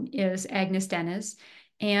is Agnes Denis,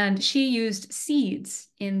 and she used seeds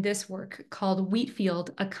in this work called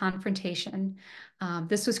Wheatfield, A Confrontation.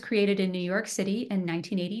 This was created in New York City in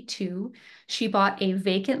 1982. She bought a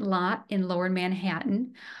vacant lot in Lower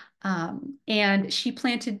Manhattan, and she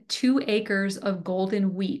planted 2 acres of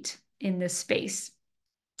golden wheat in this space.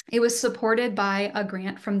 It was supported by a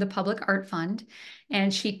grant from the Public Art Fund,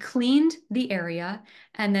 and she cleaned the area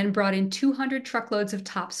and then brought in 200 truckloads of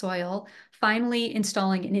topsoil, finally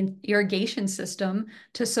installing an irrigation system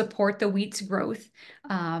to support the wheat's growth.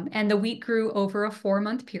 And the wheat grew over a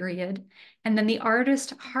 4-month period. And then the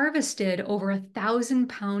artist harvested over 1,000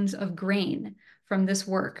 pounds of grain from this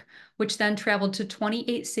work, which then traveled to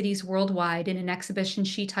 28 cities worldwide in an exhibition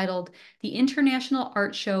she titled The International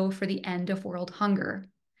Art Show for the End of World Hunger.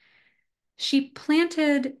 She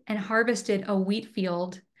planted and harvested a wheat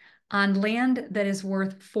field on land that is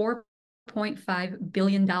worth $4.5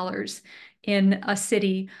 billion in a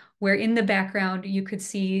city where in the background you could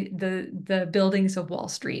see the buildings of Wall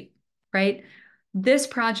Street, right? This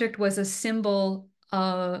project was a symbol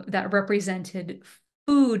that represented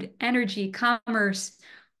food, energy, commerce,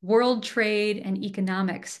 world trade, and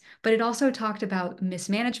economics, but it also talked about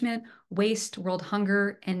mismanagement, waste, world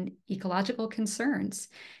hunger, and ecological concerns.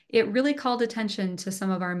 It really called attention to some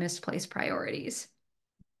of our misplaced priorities.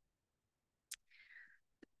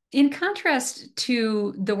 In contrast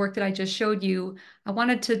to the work that I just showed you, I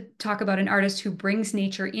wanted to talk about an artist who brings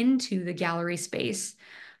nature into the gallery space.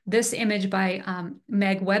 This image by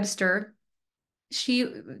Meg Webster, she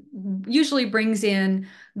usually brings in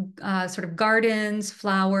sort of gardens,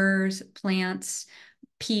 flowers, plants,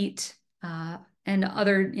 peat, and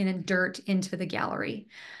other dirt into the gallery.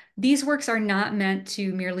 These works are not meant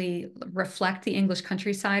to merely reflect the English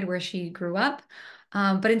countryside where she grew up,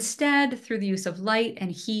 but instead, through the use of light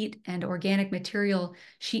and heat and organic material,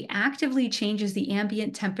 she actively changes the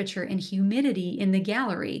ambient temperature and humidity in the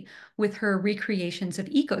gallery with her recreations of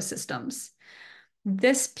ecosystems.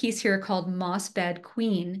 This piece here called Moss Bed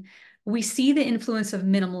Queen, we see the influence of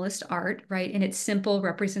minimalist art, right, in its simple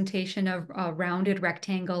representation of a rounded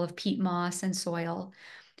rectangle of peat moss and soil.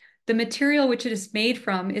 The material which it is made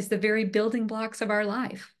from is the very building blocks of our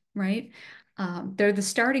life, right? They're the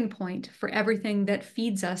starting point for everything that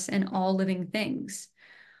feeds us and all living things.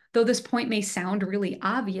 Though this point may sound really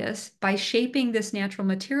obvious, by shaping this natural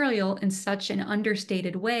material in such an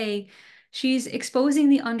understated way, she's exposing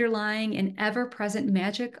the underlying and ever-present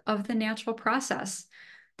magic of the natural process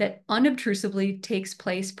that unobtrusively takes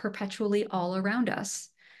place perpetually all around us.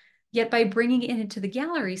 Yet by bringing it into the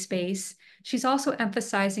gallery space, she's also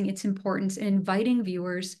emphasizing its importance in inviting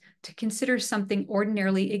viewers to consider something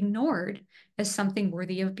ordinarily ignored as something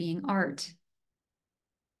worthy of being art.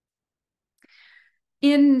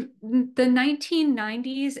 In the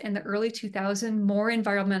 1990s and the early 2000s, more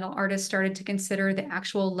environmental artists started to consider the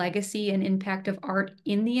actual legacy and impact of art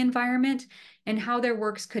in the environment and how their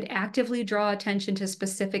works could actively draw attention to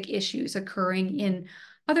specific issues occurring in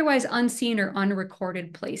otherwise unseen or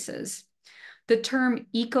unrecorded places. The term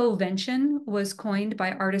ecovention was coined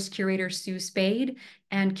by artist-curator Sue Spade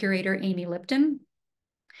and curator Amy Lipton.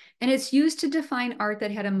 And it's used to define art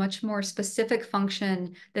that had a much more specific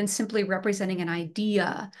function than simply representing an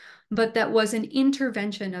idea, but that was an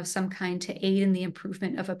intervention of some kind to aid in the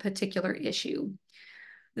improvement of a particular issue.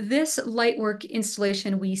 This lightwork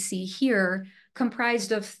installation we see here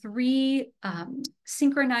comprised of 3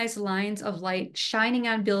 synchronized lines of light shining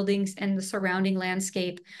on buildings and the surrounding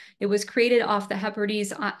landscape. It was created off the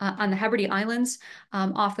Hebrides, on the Hebrides Islands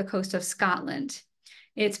off the coast of Scotland.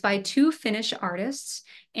 It's by 2 Finnish artists,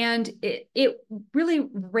 and it really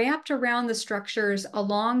wrapped around the structures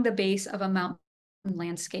along the base of a mountain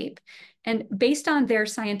landscape. And based on their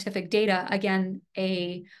scientific data, again,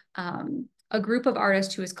 a group of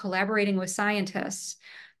artists who is collaborating with scientists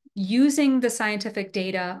using the scientific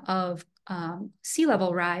data of sea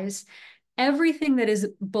level rise, everything that is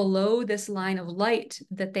below this line of light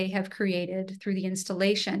that they have created through the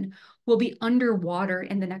installation will be underwater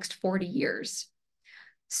in the next 40 years.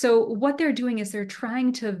 So what they're doing is they're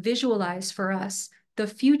trying to visualize for us the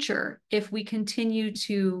future if we continue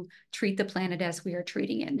to treat the planet as we are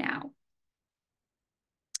treating it now.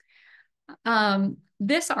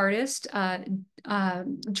 This artist,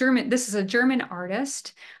 this is a German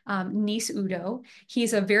artist, Nies Udo.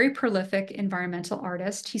 He's a very prolific environmental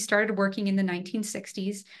artist. He started working in the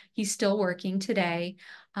 1960s. He's still working today.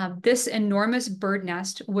 This enormous bird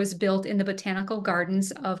nest was built in the botanical gardens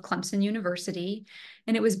of Clemson University,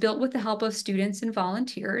 and it was built with the help of students and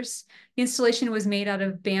volunteers. The installation was made out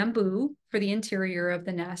of bamboo for the interior of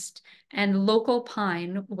the nest, and local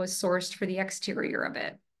pine was sourced for the exterior of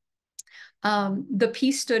it. The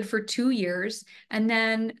piece stood for 2 years, and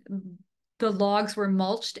then the logs were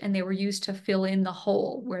mulched and they were used to fill in the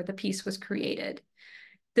hole where the piece was created.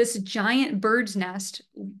 This giant bird's nest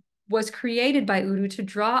was created by Udo to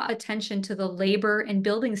draw attention to the labor and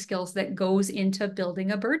building skills that goes into building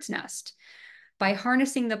a bird's nest. By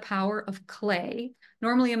harnessing the power of clay,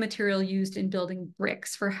 normally a material used in building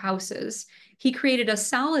bricks for houses, he created a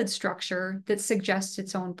solid structure that suggests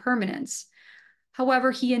its own permanence.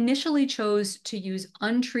 However, he initially chose to use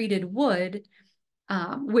untreated wood,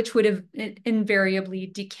 which would have invariably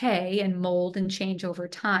decay and mold and change over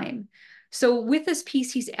time. So with this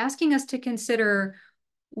piece, he's asking us to consider,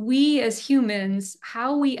 we as humans,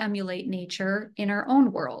 how we emulate nature in our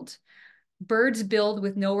own world. Birds build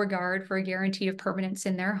with no regard for a guarantee of permanence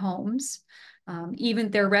in their homes. Even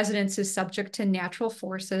their residence is subject to natural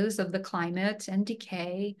forces of the climate and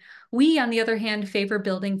decay. We, on the other hand, favor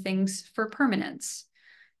building things for permanence.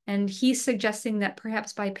 And he's suggesting that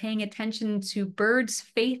perhaps by paying attention to birds'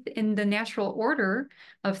 faith in the natural order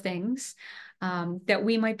of things, that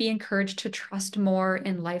we might be encouraged to trust more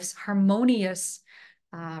in life's harmonious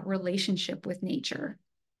relationship with nature.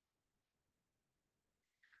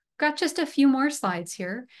 Got just a few more slides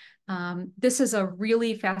here. This is a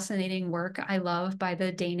really fascinating work I love by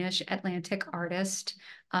the Danish Atlantic artist,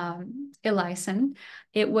 Eliasson.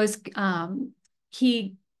 It was,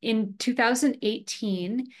 he, in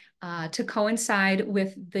 2018, to coincide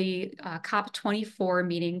with the COP24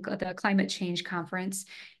 meeting, the climate change conference,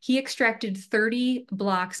 he extracted 30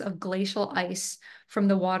 blocks of glacial ice from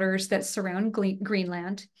the waters that surround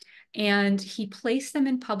Greenland, and he placed them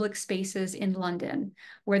in public spaces in London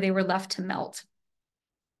where they were left to melt.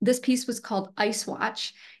 This piece was called Ice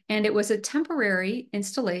Watch, and it was a temporary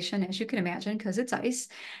installation, as you can imagine, because it's ice,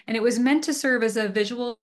 and it was meant to serve as a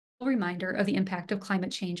visual reminder of the impact of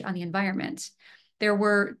climate change on the environment. There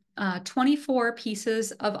were 24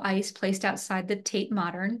 pieces of ice placed outside the Tate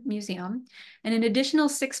Modern Museum, and an additional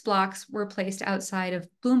 6 blocks were placed outside of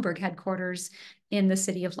Bloomberg headquarters in the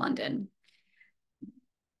City of London.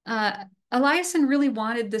 Eliasson really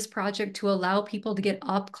wanted this project to allow people to get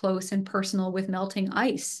up close and personal with melting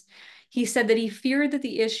ice. He said that he feared that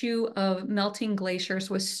the issue of melting glaciers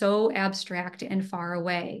was so abstract and far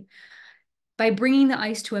away. By bringing the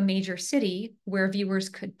ice to a major city where viewers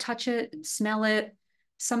could touch it, smell it,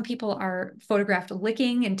 some people are photographed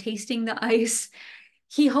licking and tasting the ice,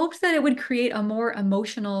 he hoped that it would create a more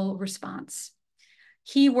emotional response.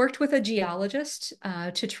 He worked with a geologist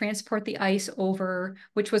to transport the ice over,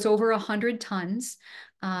 which was over 100 tons,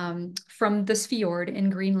 from this fjord in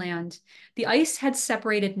Greenland. The ice had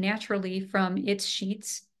separated naturally from its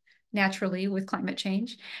sheets, naturally with climate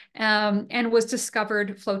change, and was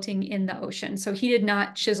discovered floating in the ocean. So he did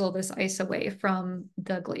not chisel this ice away from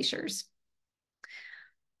the glaciers.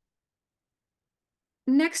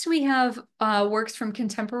 Next, we have works from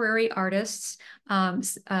contemporary artists,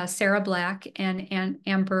 Sarah Black and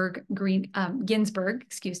Ginsberg,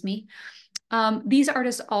 excuse me. These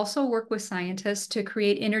artists also work with scientists to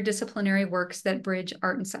create interdisciplinary works that bridge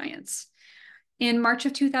art and science. In March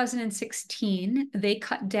of 2016, they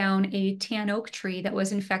cut down a tan oak tree that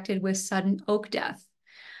was infected with sudden oak death.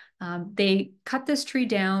 They cut this tree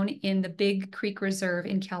down in the Big Creek Reserve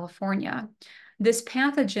in California. This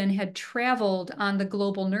pathogen had traveled on the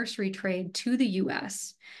global nursery trade to the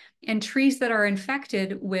US, and trees that are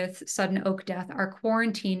infected with sudden oak death are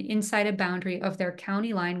quarantined inside a boundary of their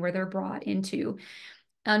county line where they're brought into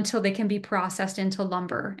until they can be processed into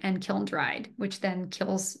lumber and kiln dried, which then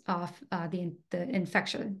kills off the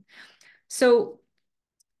infection. So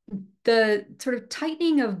the sort of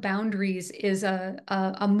tightening of boundaries is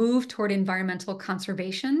a move toward environmental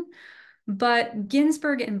conservation, but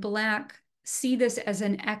Ginsberg and Black see this as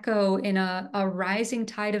an echo in a rising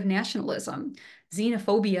tide of nationalism,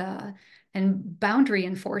 xenophobia, and boundary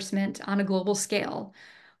enforcement on a global scale.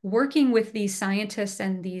 Working with these scientists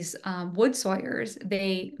and these wood sawyers,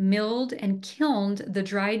 they milled and kilned the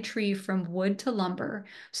dried tree from wood to lumber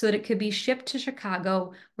so that it could be shipped to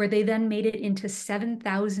Chicago, where they then made it into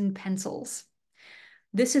 7,000 pencils.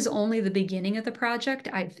 This is only the beginning of the project.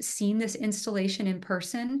 I've seen this installation in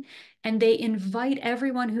person, and they invite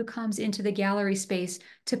everyone who comes into the gallery space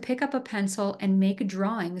to pick up a pencil and make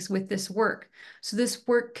drawings with this work. So this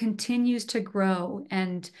work continues to grow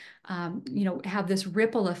and have this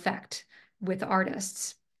ripple effect with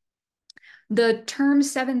artists. The term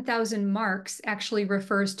 7,000 marks actually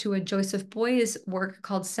refers to a Joseph Beuys work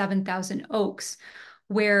called 7,000 Oaks,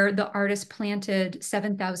 where the artist planted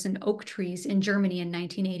 7,000 oak trees in Germany in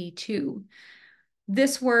 1982.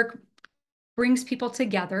 This work brings people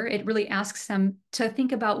together. It really asks them to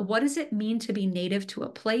think about, what does it mean to be native to a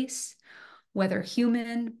place, whether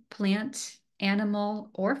human, plant, animal,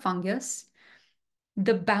 or fungus?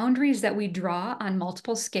 The boundaries that we draw on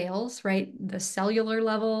multiple scales, right? The cellular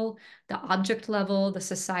level, the object level, the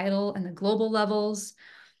societal and the global levels.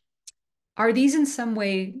 Are these in some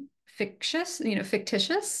way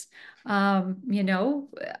fictitious?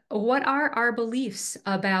 What are our beliefs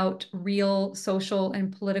about real social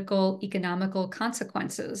and political economical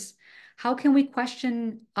consequences? How can we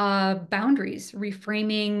question boundaries,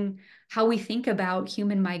 reframing how we think about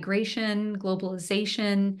human migration,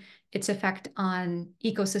 globalization, its effect on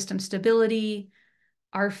ecosystem stability,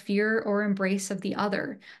 our fear or embrace of the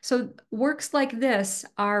other? So works like this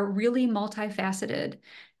are really multifaceted.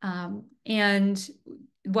 And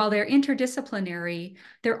while they're interdisciplinary,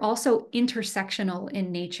 they're also intersectional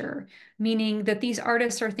in nature, meaning that these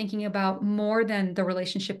artists are thinking about more than the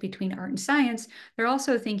relationship between art and science. They're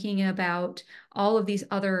also thinking about all of these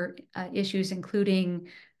other issues, including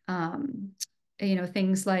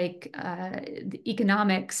things like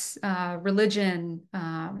economics, religion,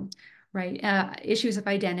 right? Issues of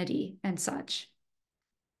identity and such.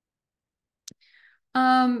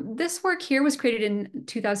 This work here was created in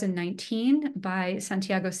 2019 by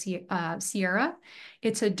Santiago Sierra.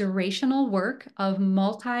 It's a durational work of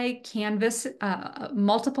multiple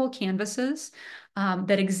canvases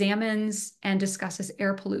that examines and discusses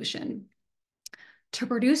air pollution. To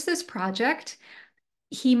produce this project,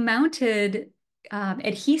 he mounted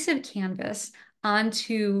adhesive canvas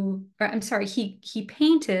onto, or I'm sorry, he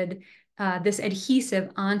painted this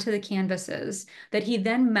adhesive onto the canvases that he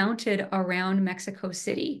then mounted around Mexico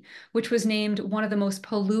City, which was named one of the most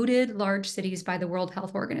polluted large cities by the World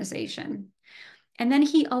Health Organization. And then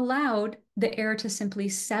he allowed the air to simply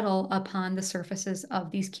settle upon the surfaces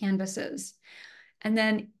of these canvases. And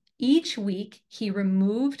then each week, he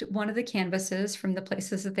removed one of the canvases from the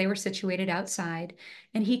places that they were situated outside,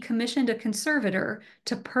 and he commissioned a conservator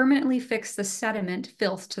to permanently fix the sediment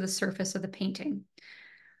filth to the surface of the painting.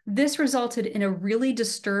 This resulted in a really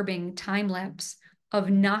disturbing time lapse of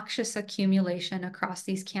noxious accumulation across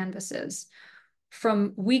these canvases.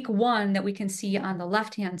 From week one that we can see on the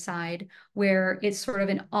left-hand side, where it's sort of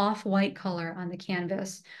an off-white color on the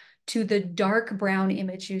canvas, to the dark brown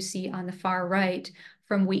image you see on the far right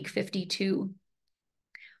from week 52.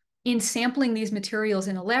 In sampling these materials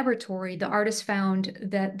in a laboratory, the artist found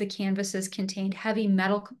that the canvases contained heavy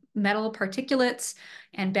metal particulates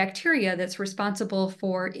and bacteria that's responsible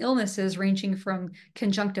for illnesses ranging from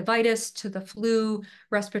conjunctivitis to the flu,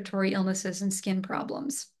 respiratory illnesses, and skin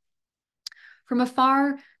problems. From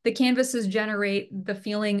afar, the canvases generate the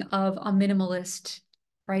feeling of a minimalist,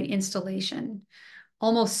 right, installation,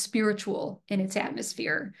 almost spiritual in its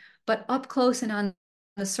atmosphere. But up close and on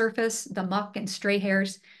the surface, the muck and stray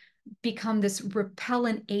hairs become this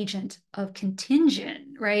repellent agent of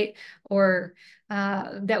contagion, right? Or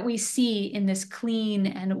that we see in this clean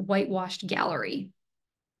and whitewashed gallery.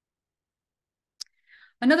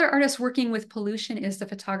 Another artist working with pollution is the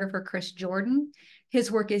photographer Chris Jordan.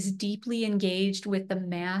 His work is deeply engaged with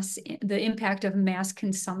the impact of mass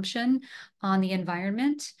consumption on the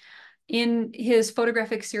environment. In his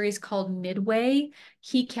photographic series called Midway,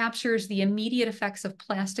 he captures the immediate effects of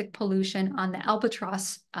plastic pollution on the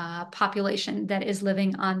albatross population that is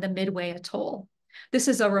living on the Midway Atoll. This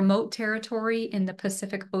is a remote territory in the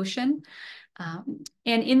Pacific Ocean. And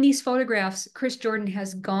in these photographs, Chris Jordan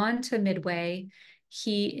has gone to Midway.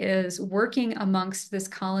 He is working amongst this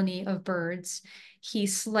colony of birds. He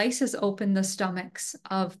slices open the stomachs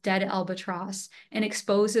of dead albatross and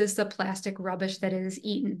exposes the plastic rubbish that it has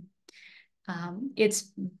eaten.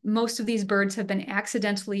 Most of these birds have been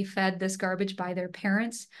accidentally fed this garbage by their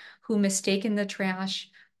parents, who mistaken the trash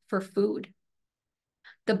for food.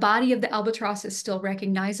 The body of the albatross is still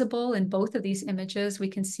recognizable in both of these images. We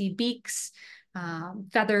can see beaks,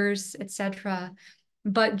 feathers, etc.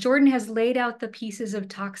 But Jordan has laid out the pieces of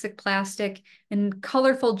toxic plastic in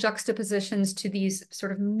colorful juxtapositions to these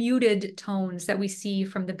sort of muted tones that we see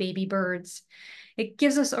from the baby birds. It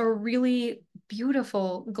gives us a really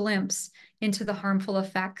beautiful glimpse into the harmful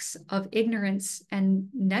effects of ignorance and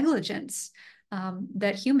negligence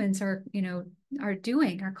that humans are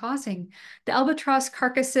causing. The albatross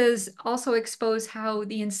carcasses also expose how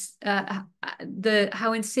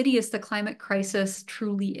how insidious the climate crisis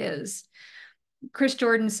truly is. Chris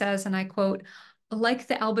Jordan says, and I quote, like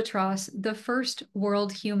the albatross, the first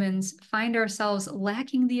world humans find ourselves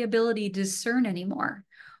lacking the ability to discern anymore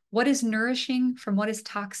what is nourishing from what is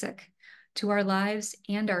toxic to our lives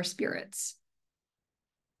and our spirits.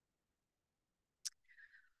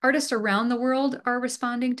 Artists around the world are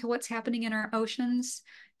responding to what's happening in our oceans.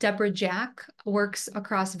 Deborah Jack works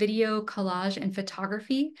across video, collage, and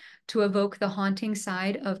photography to evoke the haunting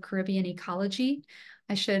side of Caribbean ecology.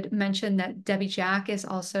 I should mention that Debbie Jack is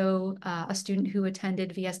also a student who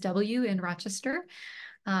attended VSW in Rochester,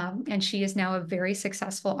 and she is now a very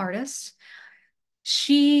successful artist.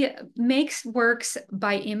 She makes works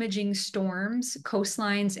by imaging storms,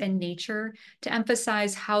 coastlines, and nature to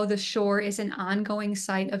emphasize how the shore is an ongoing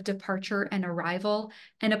site of departure and arrival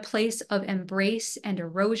and a place of embrace and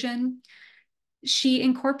erosion. She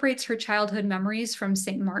incorporates her childhood memories from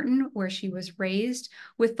St. Martin, where she was raised,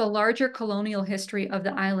 with the larger colonial history of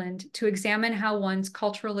the island to examine how one's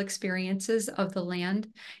cultural experiences of the land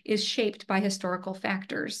is shaped by historical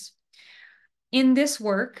factors. In this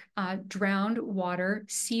work, Drowned Water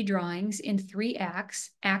Sea Drawings in 3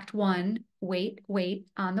 acts, Act 1, Wait, Wait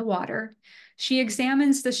on the Water, she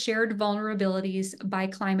examines the shared vulnerabilities by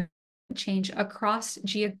climate change across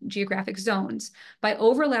geographic zones by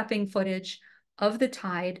overlapping footage of the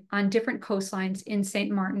tide on different coastlines in St.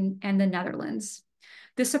 Martin and the Netherlands.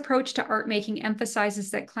 This approach to art making emphasizes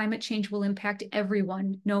that climate change will impact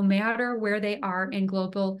everyone, no matter where they are in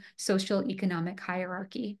global social economic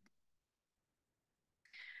hierarchy.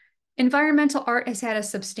 Environmental art has had a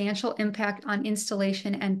substantial impact on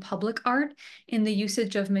installation and public art in the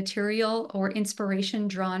usage of material or inspiration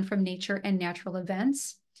drawn from nature and natural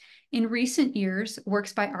events. In recent years,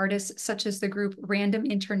 works by artists such as the group Random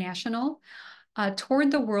International toured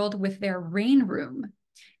the world with their Rain Room.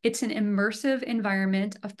 It's an immersive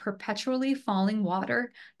environment of perpetually falling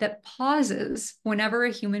water that pauses whenever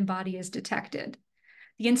a human body is detected.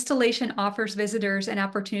 The installation offers visitors an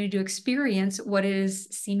opportunity to experience what is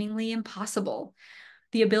seemingly impossible,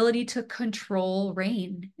 the ability to control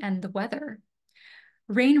rain and the weather.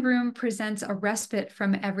 Rain Room presents a respite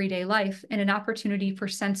from everyday life and an opportunity for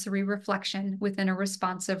sensory reflection within a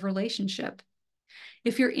responsive relationship.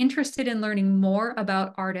 If you're interested in learning more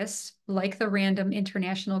about artists like the Random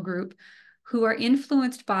International Group who are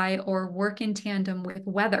influenced by or work in tandem with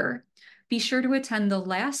weather, be sure to attend the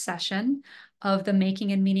last session of the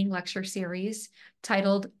Making and Meaning lecture series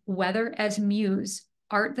titled Weather as Muse,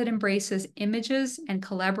 Art that Embraces Images and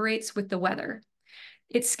Collaborates with the Weather.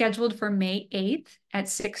 It's scheduled for May 8th at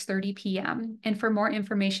 6:30 p.m. And for more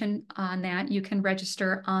information on that, you can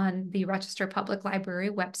register on the Rochester Public Library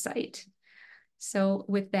website. So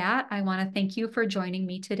with that, I want to thank you for joining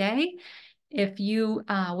me today. If you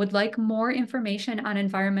would like more information on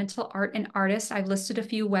environmental art and artists, I've listed a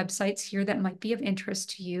few websites here that might be of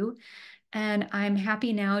interest to you. And I'm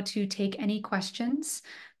happy now to take any questions.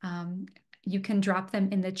 You can drop them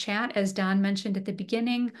in the chat, as Don mentioned at the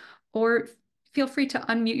beginning, or feel free to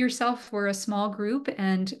unmute yourself. We're a small group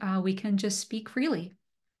and we can just speak freely.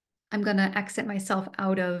 I'm going to exit myself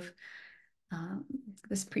out of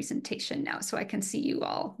this presentation now so I can see you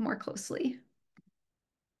all more closely.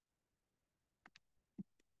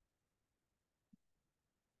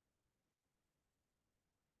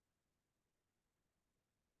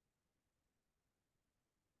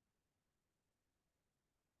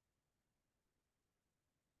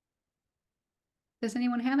 Does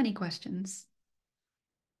anyone have any questions?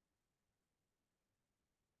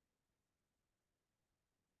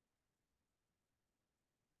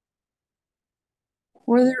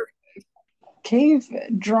 Were there cave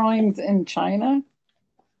drawings in China?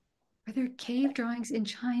 Are there cave drawings in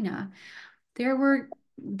China?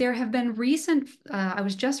 There have been recent, I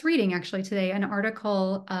was just reading actually today an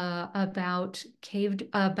article about cave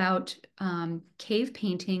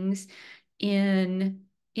paintings in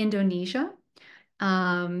Indonesia.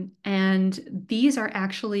 And these are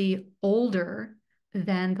actually older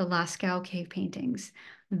than the Lascaux cave paintings.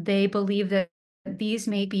 They believe that these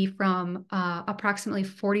may be from approximately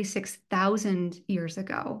 46,000 years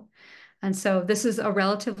ago. And so this is a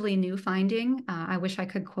relatively new finding. I wish I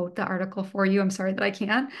could quote the article for you. I'm sorry that I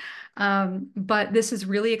can't. But this is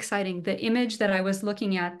really exciting. The image that I was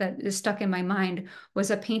looking at that is stuck in my mind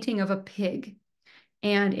was a painting of a pig.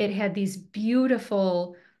 And it had these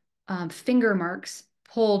beautiful finger marks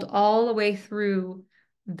pulled all the way through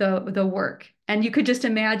the work. And you could just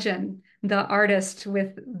imagine the artist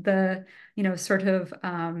with the, sort of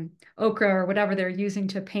ochre or whatever they're using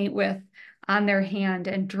to paint with on their hand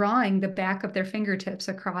and drawing the back of their fingertips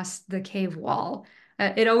across the cave wall.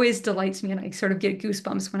 It always delights me, and I sort of get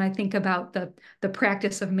goosebumps when I think about the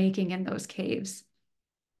practice of making in those caves.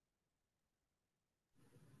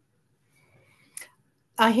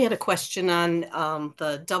 I had a question on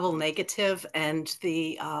the double negative and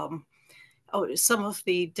some of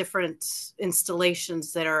the different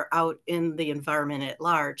installations that are out in the environment at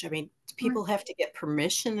large. I mean, people have to get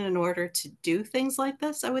permission in order to do things like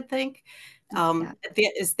this, I would think.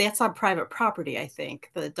 That's on private property, I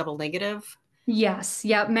think, the double negative. Yes.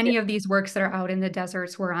 Yeah. Many of these works that are out in the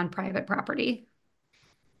deserts were on private property.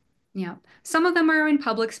 Yeah. Some of them are in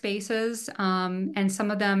public spaces, and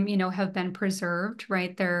some of them, have been preserved,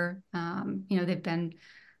 right? They've been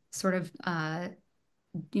sort of,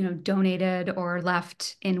 donated or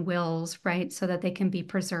left in wills, right? So that they can be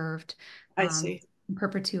preserved, I see. in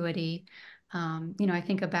perpetuity. I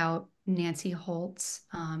think about Nancy Holt's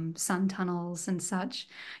sun tunnels and such.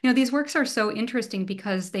 These works are so interesting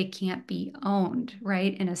because they can't be owned,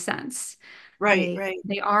 right? In a sense. Right, right.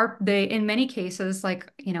 They in many cases,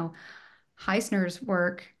 like, Heisner's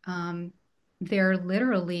work, they're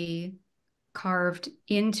literally carved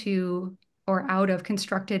into or out of,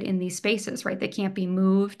 constructed in these spaces, right? They can't be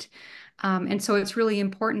moved. And so it's really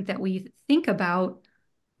important that we think about,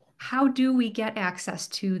 how do we get access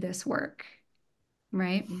to this work,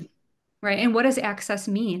 right? Right. And what does access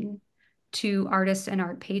mean to artists and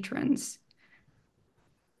art patrons?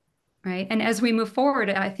 Right. And as we move forward,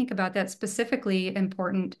 I think about that specifically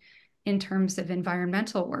important in terms of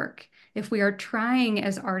environmental work. If we are trying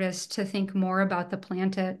as artists to think more about the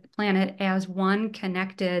planet as one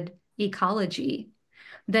connected ecology,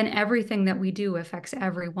 then everything that we do affects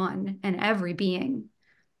everyone and every being,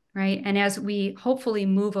 right? And as we hopefully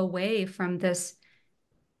move away from this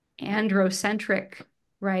androcentric,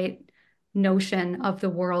 right, notion of the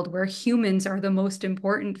world where humans are the most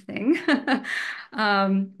important thing,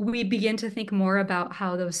 we begin to think more about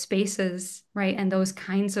how those spaces, right, and those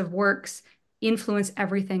kinds of works influence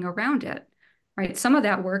everything around it, right? Some of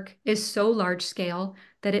that work is so large scale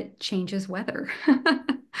that it changes weather,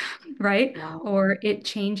 right? Wow. Or it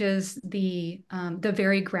changes the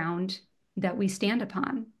very ground that we stand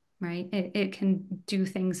upon, right? It can do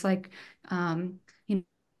things like,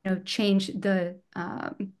 change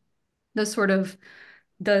the sort of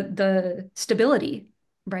the stability,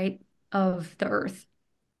 right, of the earth.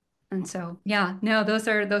 And so, yeah, no, those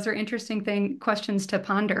are interesting questions to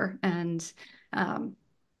ponder. And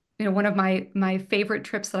one of my favorite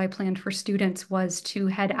trips that I planned for students was to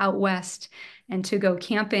head out west and to go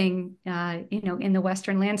camping, in the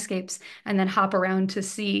Western landscapes, and then hop around to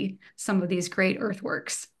see some of these great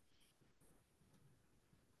earthworks.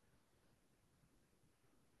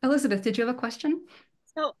 Elizabeth, did you have a question?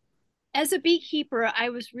 So, as a beekeeper, I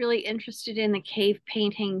was really interested in the cave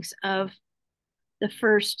paintings of the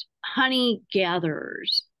first honey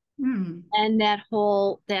gatherers, and that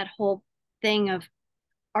whole thing of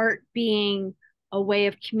art being a way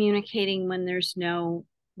of communicating when there's no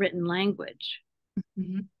written language.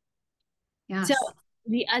 Mm-hmm. Yes. So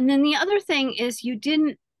and then the other thing is, you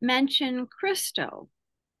didn't mention Christo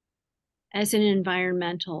as an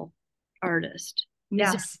environmental artist.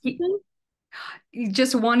 Yes.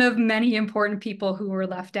 Just one of many important people who were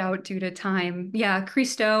left out due to time. Yeah,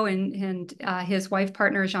 Christo and his wife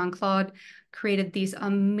partner Jean-Claude created these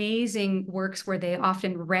amazing works where they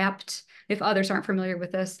often wrapped, if others aren't familiar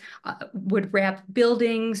with this, would wrap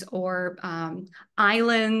buildings or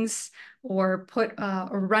islands, or put a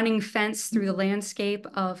running fence through the landscape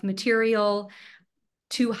of material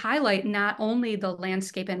to highlight not only the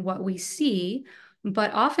landscape and what we see,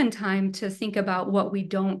 but oftentimes to think about what we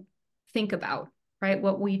don't think about, right?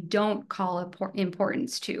 What we don't call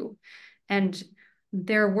importance to. And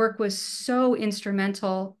their work was so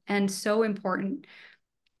instrumental and so important,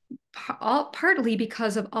 partly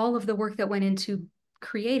because of all of the work that went into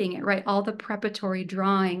creating it, right? All the preparatory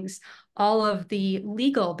drawings, all of the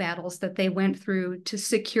legal battles that they went through to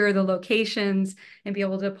secure the locations and be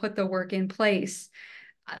able to put the work in place.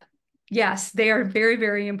 Yes, they are very,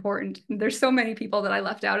 very important. There's so many people that I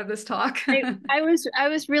left out of this talk. I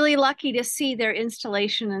was really lucky to see their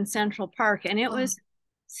installation in Central Park, and it was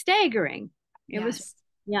staggering. It was,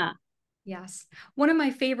 yeah. Yes. One of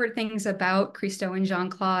my favorite things about Christo and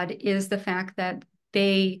Jean-Claude is the fact that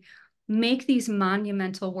they make these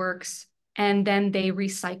monumental works and then they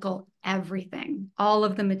recycle everything, all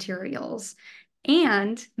of the materials.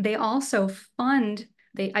 And they also fund,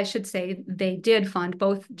 I should say they did fund,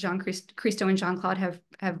 both Christo and Jean-Claude have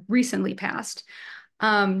recently passed.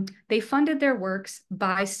 They funded their works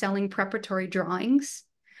by selling preparatory drawings,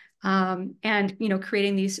 and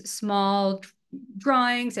creating these small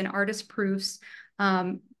drawings and artist proofs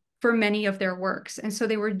for many of their works. And so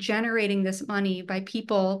they were generating this money by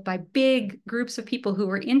big groups of people who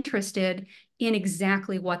were interested in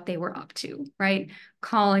exactly what they were up to, right?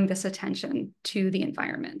 Calling this attention to the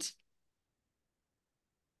environment.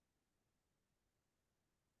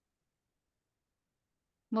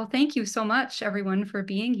 Well, thank you so much, everyone, for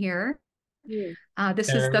being here. This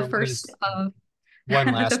is the first of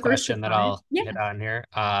one last question that I'll yeah. hit on here.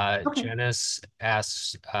 Okay. Janice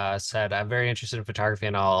asks, said, I'm very interested in photography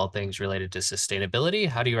and all things related to sustainability.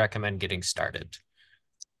 How do you recommend getting started?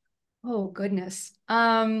 Oh, goodness.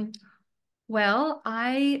 Well,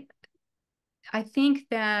 I think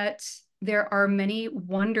that there are many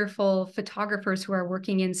wonderful photographers who are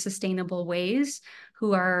working in sustainable ways,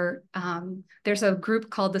 there's a group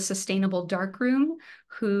called the Sustainable Darkroom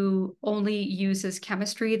who only uses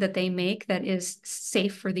chemistry that they make that is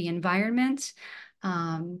safe for the environment.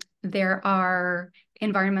 There are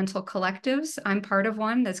environmental collectives. I'm part of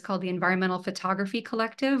one that's called the Environmental Photography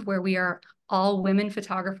Collective, where we are all women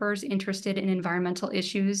photographers interested in environmental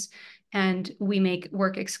issues. And we make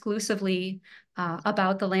work exclusively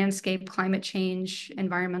about the landscape, climate change,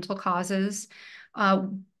 environmental causes,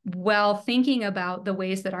 while thinking about the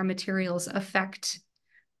ways that our materials affect,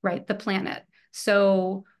 right, the planet.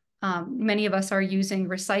 So many of us are using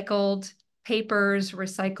recycled papers,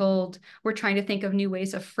 we're trying to think of new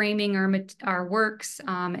ways of framing our works,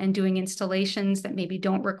 and doing installations that maybe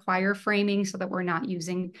don't require framing so that we're not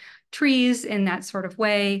using trees in that sort of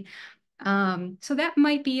way. So that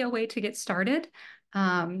might be a way to get started.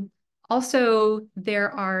 Also,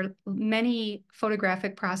 there are many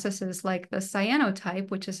photographic processes like the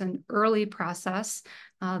cyanotype, which is an early process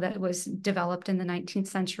that was developed in the 19th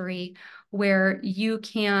century, where you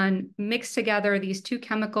can mix together these two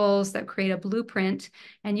chemicals that create a blueprint,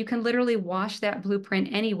 and you can literally wash that blueprint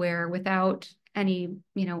anywhere without any,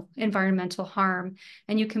 environmental harm.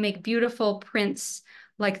 And you can make beautiful prints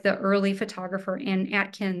like the early photographer Anne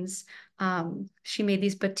Atkins. She made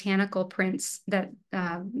these botanical prints that,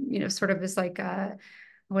 sort of is like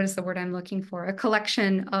what is the word I'm looking for? A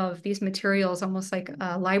collection of these materials, almost like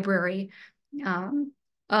a library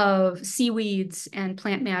of seaweeds and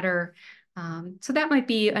plant matter. So that might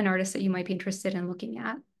be an artist that you might be interested in looking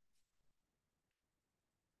at.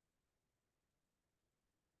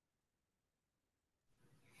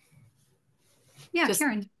 Yeah, Just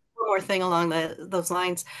Karen. one more thing along those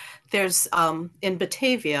lines. There's in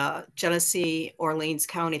Batavia, Genesee, Orleans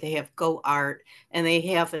County, they have Go Art, and they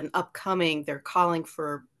have an upcoming, they're calling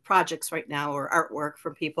for projects right now or artwork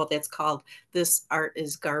for people that's called This Art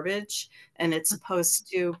is Garbage. And it's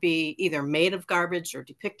supposed to be either made of garbage or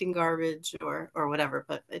depicting garbage or whatever,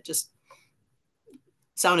 but it just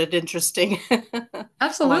sounded interesting.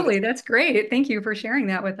 Absolutely. That's great. Thank you for sharing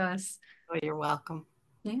that with us. Oh, you're welcome.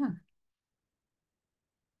 Yeah.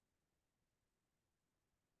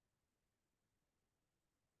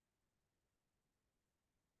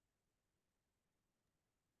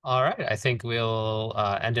 All right, I think we'll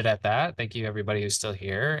end it at that. Thank you, everybody who's still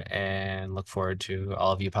here, and look forward to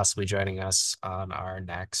all of you possibly joining us on our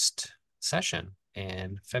next session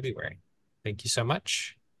in February. Thank you so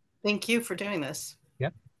much. Thank you for doing this.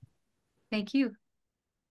 Yep. Thank you.